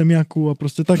vieš zo zemiaku a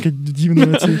proste také divné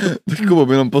veci. Kubo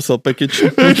by nám poslal package.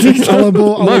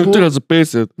 alebo majú teraz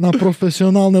 50. Na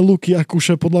profesionálne luky a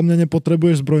kuše podľa mňa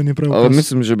nepotrebuješ zbrojný preukaz. Ale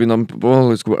myslím, že by nám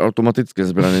pomohli skôr automatické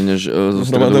zbrane, než zo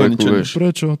stredoveku, vieš.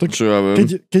 Prečo? Tak čo ja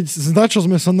viem. Keď čo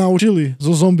sme sa naučili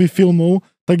zo zombie filmov,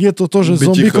 tak je to, že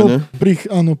zombíkov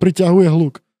priťahuje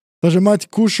hluk. Takže mať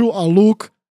kušu a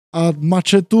luk a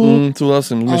mačetu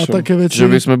a také veci. Že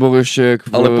by sme boli ešte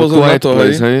ale pozor na to,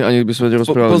 place, hej? Ani by sme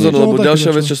nerozprávali. Pozor, lebo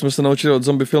ďalšia vec, čo sme sa naučili od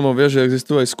zombie filmov, vie, že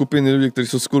existujú aj skupiny ľudí,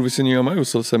 ktorí sú skurvisení a majú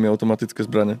semi-automatické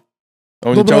zbrane.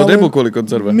 A oni ťa odejbú kvôli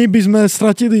konzerve. My by sme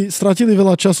stratili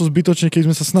veľa času zbytočne, keď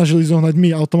sme sa snažili zohnať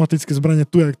my automatické zbrane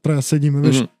tu, jak traja sedíme,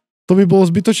 vieš. To by bolo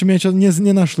zbytočne,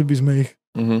 nenašli by sme ich.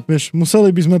 Vieš,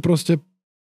 museli by sme proste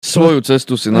svoju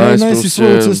cestu si nájsť. Nájsť si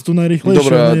svoju cestu najrýchlejšie.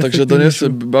 Dobrá, takže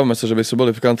bavme sa, že by sme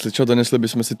boli v kancli. Čo, donesli by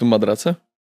sme si tu madrace?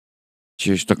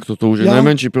 Čiže tak toto už je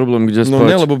najmenší problém, kde spať. No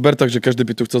nie, lebo ber tak, že každý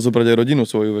by tu chcel zobrať aj rodinu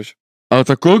svoju, vieš. Ale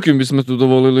tak koľkým by sme tu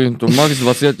dovolili? To max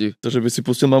 20. Takže by si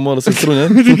pustil mamu, ale sestru, ne?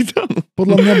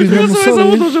 Podľa mňa by sme museli... Ja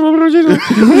som sa že mám rodinu.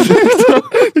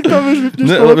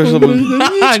 Ne, ale vieš, lebo...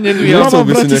 Ja chcel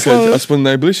by si nechať aspoň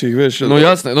najbližších, vieš. No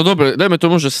jasné, no dobre, dajme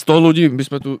tomu, že 100 ľudí by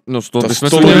sme tu... No 100 by sme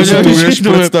tu... 100 ľudí tu vieš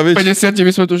predstaviť. 50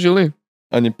 by sme tu žili.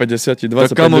 Ani 50,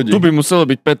 25 tak kamo, ľudí. Tu by muselo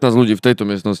byť 15 ľudí v tejto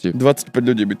miestnosti. 25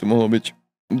 ľudí by tu mohlo byť.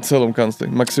 V celom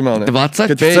kancli, maximálne.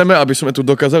 25? Keď chceme, aby sme tu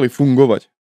dokázali fungovať.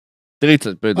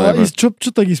 35, dajme. Čo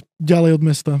tak ísť ďalej od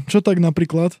mesta? Čo tak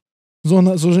napríklad?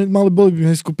 Boli by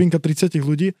sme skupinka 30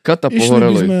 ľudí. Išli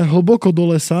by sme hlboko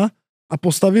do lesa a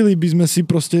postavili by sme si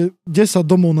proste 10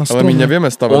 domov na strome. Ale my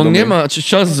nevieme stavať domy. On nemá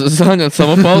čas zaháňať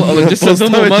samopal, ale 10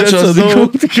 domov má čas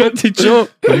domov. Ty čo?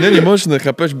 To není možné,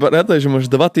 chápeš? Rátaj, že máš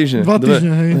 2 týždne. 2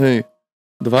 týždne, hej.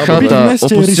 Chata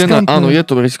opustená, áno, je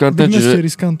to riskantné, čiže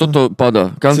toto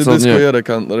padá. Kancel nie. Je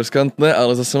riskantné,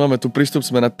 ale zase máme tu prístup,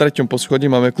 sme na 3. poschodí,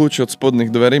 máme kľúče od spodných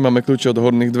dverí, máme kľúče od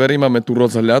horných dverí, máme tu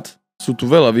rozhľad, sú tu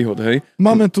veľa výhod, hej.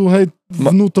 Máme tu, hej,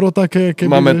 vnútro také, keby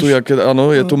máme tu,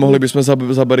 áno, tu mohli by sme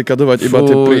zabarikadovať iba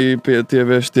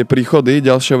tie príchody,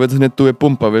 ďalšia vec, hneď tu je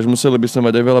pumpa, vieš, museli by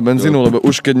sme mať aj veľa benzínu, lebo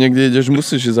už keď niekde ideš,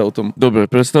 musíš ísť autom. Dobre,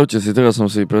 predstavte si, teraz som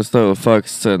si predstavil fakt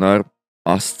scenár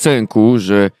a scénku,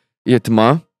 že je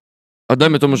tma a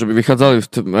dajme tomu, že by vychádzali v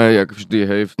tme, jak vždy,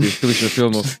 hej, v tých klišých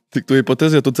filmoch. Tak tu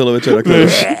hypotézia tu celé večer.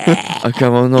 A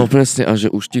kamo, no presne, a že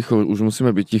už ticho, už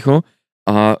musíme byť ticho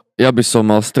a ja by som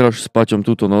mal straš s Paťom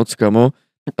túto noc, kamo,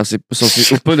 asi som si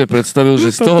úplne predstavil,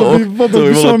 že z toho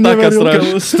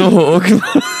z toho okna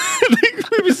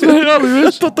by sme hrali,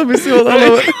 vieš? Toto by si ho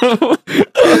dal.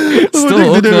 Z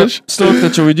toho okna,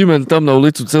 čo vidíme tam na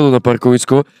ulicu, celú na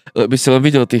parkovisko, by si len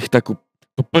videl takú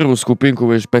prvú skupinku,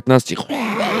 vieš, 15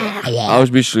 a už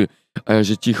by šli. A ja,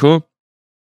 že ticho.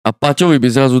 A Paťovi by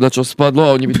zrazu dačo spadlo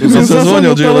a oni by tu zase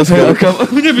zvonil GLS-ka.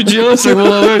 Mne by GLS-ka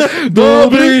volal, vieš,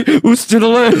 dobrý, už ste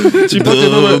dole.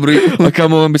 Dobrý. A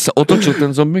kamo, by sa otočil ten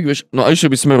zombík, vieš, no a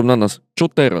išiel by smerom na nás. Čo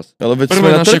teraz? Ale veď sme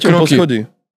na 3. poschodí.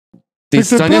 Ty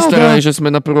sa nestaraj, že sme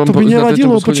na prvom poschodí. To by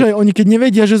nevadilo, počkaj, oni keď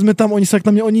nevedia, že sme tam, oni sa k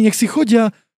nám, oni nech si chodia,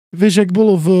 vieš, jak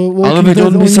bolo v Walking Dead,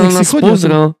 on by sa na nás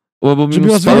pozrel. Lebo by mu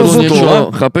spadlo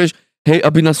niečo, chápeš? Hej,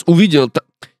 aby nás uvidel.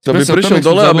 To by prišiel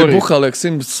dole, aby buchal, jak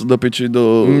Sims do piči,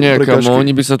 do prekažky. Nie,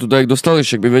 oni by sa tu tak dostali,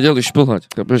 však by vedeli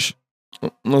šplhať, chápeš?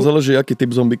 No záleží, aký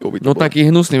typ zombíkov by to bol. No taký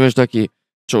hnusný, vieš, taký,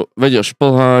 čo vedia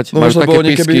šplhať, no, máš také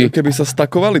pisky. Keby sa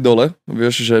stakovali dole,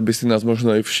 vieš, že by si nás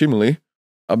možno aj všimli,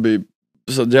 aby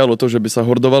sa dialo to, že by sa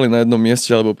hordovali na jednom mieste,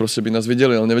 alebo proste by nás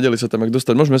videli, ale nevedeli sa tam jak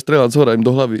dostať. Môžeme strieľať zhora im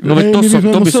do hlavy. No to by som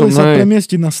museli sa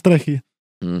premiestiť na strechy.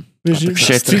 Vieš,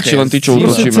 všetci, len tí, čo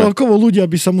utočíme. Celkovo ľudia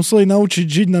by sa museli naučiť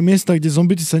žiť na miestach, kde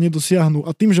zombici sa nedosiahnu.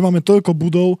 A tým, že máme toľko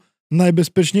budov,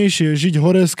 najbezpečnejšie je žiť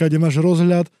horeska, kde máš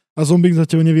rozhľad a zombík za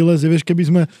teba nevylezie. Vieš, keby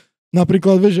sme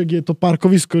napríklad, vieš, ak je to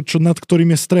parkovisko, nad ktorým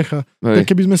je strecha, tak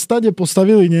keby sme stade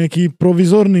postavili nejaký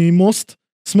provizorný most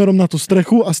smerom na tú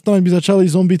strechu a stále by začali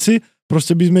zombici,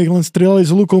 Proste by sme ich len strieľali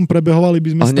s lukom, prebehovali by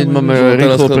sme... A hneď máme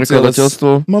rýchlo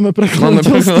prekladateľstvo. Máme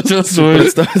prekladateľstvo.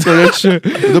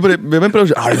 Dobre, vieme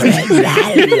pravdu, že...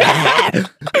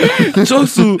 Čo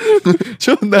sú?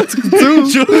 Čo nás chcú?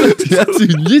 Ja si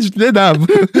nič nedám.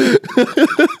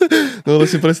 No ale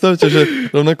si predstavte, že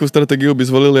rovnakú stratégiu by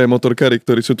zvolili aj motorkári,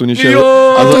 ktorí sú tu nižšie.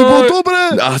 A to by bolo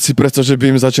dobré. A si predstav, že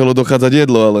by im začalo dochádzať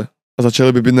jedlo, ale... A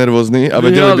začali by byť nervózni a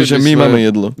vedeli by, že my máme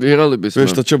jedlo. Vyhrali by sme.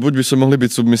 Vieš to čo, buď by sme mohli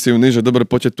byť submisívni, že dobre,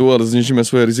 poďte tu, ale znižíme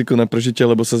svoje riziko na prežitie,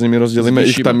 lebo sa s nimi rozdelíme.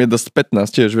 Ich tam je dosť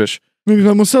 15 tiež, vieš. My by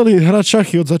sme museli hrať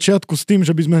šachy od začiatku s tým,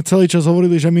 že by sme celý čas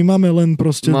hovorili, že my máme len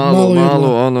proste málo jedla.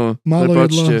 Áno. Málo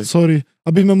jedla, sorry.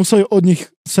 Aby sme museli od nich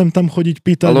sem tam chodiť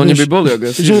pýtať. Ale oni by boli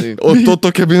agresívni. Toto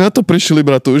keby na to prišli,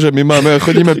 bratu, že my máme a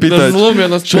chodíme pýtať.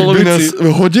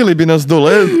 Hodili by nás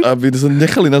dole a by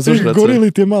nechali nás zožrať.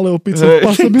 Gorili tie malé opice,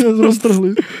 pasa by nás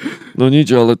roztrhli. No nič,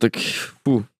 ale tak...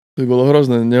 To by bolo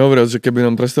hrozné, nehovoriac, že keby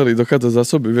nám prestali dochádzať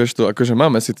zásoby, vieš to, akože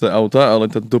máme síce auta, ale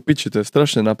do piči, to je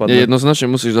strašne napadné. Jednoznačne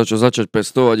musíš začať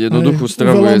pestovať jednoduchú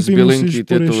stravu, z bylinky,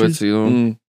 tieto veci.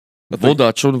 No.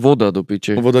 Voda do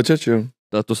piče. Voda tečie.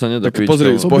 To sa nedá piť.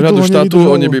 Pozri, z pohľadu štátu,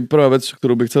 oni by prvá vec,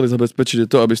 ktorú by chceli zabezpečiť, je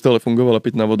to, aby stále fungovala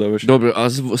pitná voda, vieš. Dobre,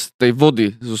 a z tej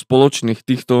vody, zo spoločných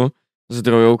týchto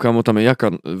zdrojov, kamo tam je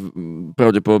jaká,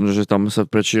 pravdepodobne, že tam sa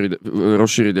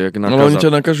rozšíri jak nákaza. No oni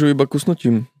ťa nakažujú iba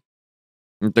kusnutím.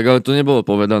 Tak ale to nebolo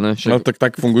povedané. No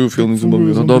tak fungujú filmy zubové.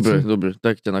 No dobre,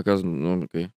 tak ťa nakaznú, no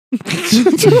okej.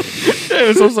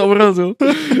 Ja som sa urazil.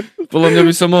 Podľa mňa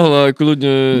by sa mohla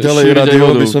kľudne ďalej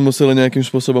rádio by sme museli nejakým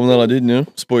spôsobom naladiť, ne?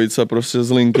 Spojiť sa proste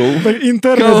s linkou. Tak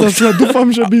internet, ja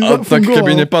dúfam, že by fungoval. Tak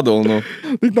keby nepadol, no.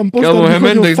 Kámo,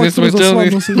 Hemendex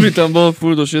nesmrteľný, by tam bol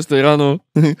furt do 6 ráno.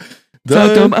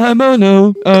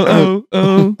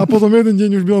 A potom jeden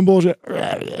deň už by on bol, že...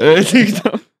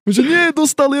 Že nie,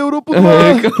 dostali Európu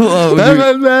 2.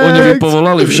 Oni by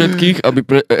povolali všetkých, aby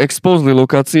expozli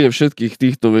lokácie všetkých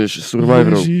týchto, vieš,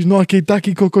 survivorov. Ježiš, no a keď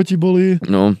takí kokoti boli...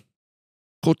 No.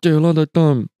 Chodte hľadať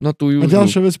tam, na tú južnú. A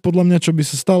ďalšia vec, podľa mňa, čo by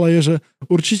sa stala, je, že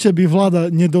určite by vláda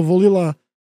nedovolila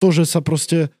to, že sa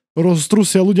proste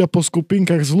roztrusia ľudia po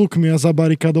skupinkách s lukmi a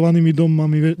zabarikadovanými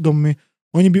dommi.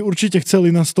 Oni by určite chceli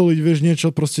nastoliť, vieš,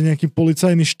 niečo, proste nejaký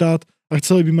policajný štát, a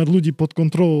chceli by mať ľudí pod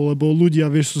kontrolou, lebo ľudia,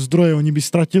 vieš, sú zdroje, oni by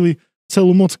stratili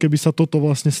celú moc, keby sa toto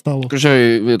vlastne stalo.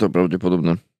 Takže je to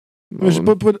pravdepodobné. Vieš,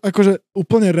 akože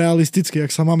úplne realisticky,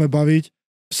 ak sa máme baviť,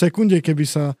 v sekunde, keby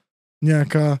sa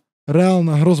nejaká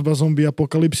reálna hrozba zombie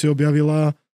apokalypsy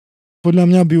objavila,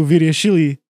 podľa mňa by ju vyriešili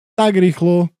tak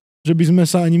rýchlo, že by sme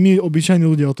sa ani my, obyčajní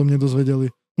ľudia, o tom nedozvedeli.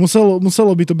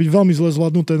 Muselo by to byť veľmi zle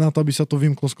zvládnuté na to, aby sa to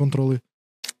vymklo z kontroly.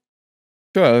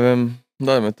 Čo ja viem,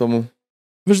 dajme tomu.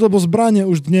 Vieš, lebo zbranie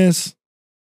už dnes...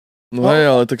 No hej,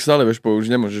 ale tak stále, vieš,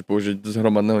 nemôžeš použiť z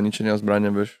hromadného ničenia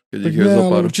zbrania, vieš, keď tak ich je zo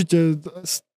pár. Určite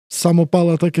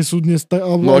samopále také sú dnes...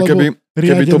 No a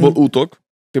keby to bol útok,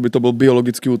 keby to bol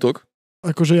biologický útok...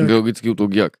 Akože jak? Biologický útok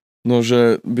jak? No,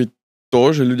 že by to,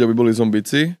 že ľudia by boli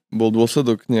zombíci, bol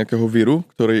dôsledok nejakého víru,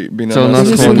 ktorý by na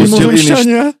nás pustil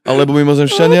iný... Alebo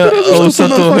mimozemšťania, ale už sa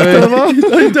to...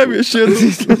 Daj mi ešte jednu.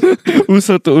 Už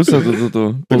sa to,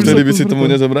 toto. Vtedy by si tomu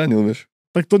nezabránil, vieš.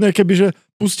 Tak to nejaké by, že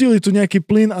pustili tu nejaký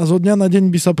plyn a zo dňa na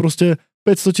deň by sa proste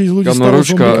 500 000 ľudí stalo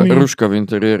zombíkmi. Ruška v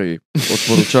interiéri.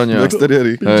 Odporúčania. V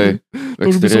exteriéri. Hej, v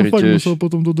už by som fakt tiež. musel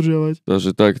potom dodržiavať.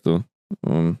 Takže takto.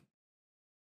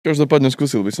 Každopádne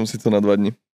skúsil by som si to na 2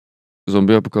 dni.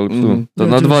 Zombie apokalypsu?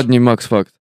 Na 2 dni max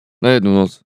fakt. Na jednu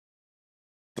noc.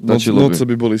 Noce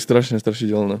by boli strašne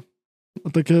strašidelné. A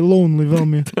také lonely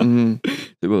veľmi.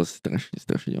 To bolo strašne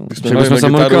strašidelné. Však by sme sa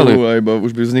mrkali.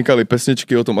 Už by vznikali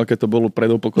pesničky o tom, aké to bolo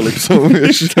pred apokalypsou,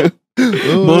 vieš.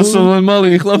 Bol som len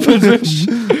malý chlapec,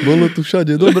 vieš. Bolo tu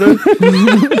všade dobre.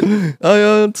 A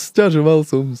ja sťažoval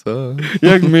som sa.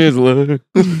 Jak mi je zle.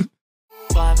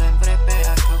 Plavem v repe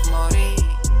ako v mori,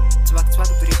 cvak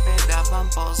cvak v dripe dávam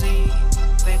pozy,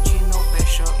 väčšinou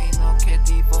pešo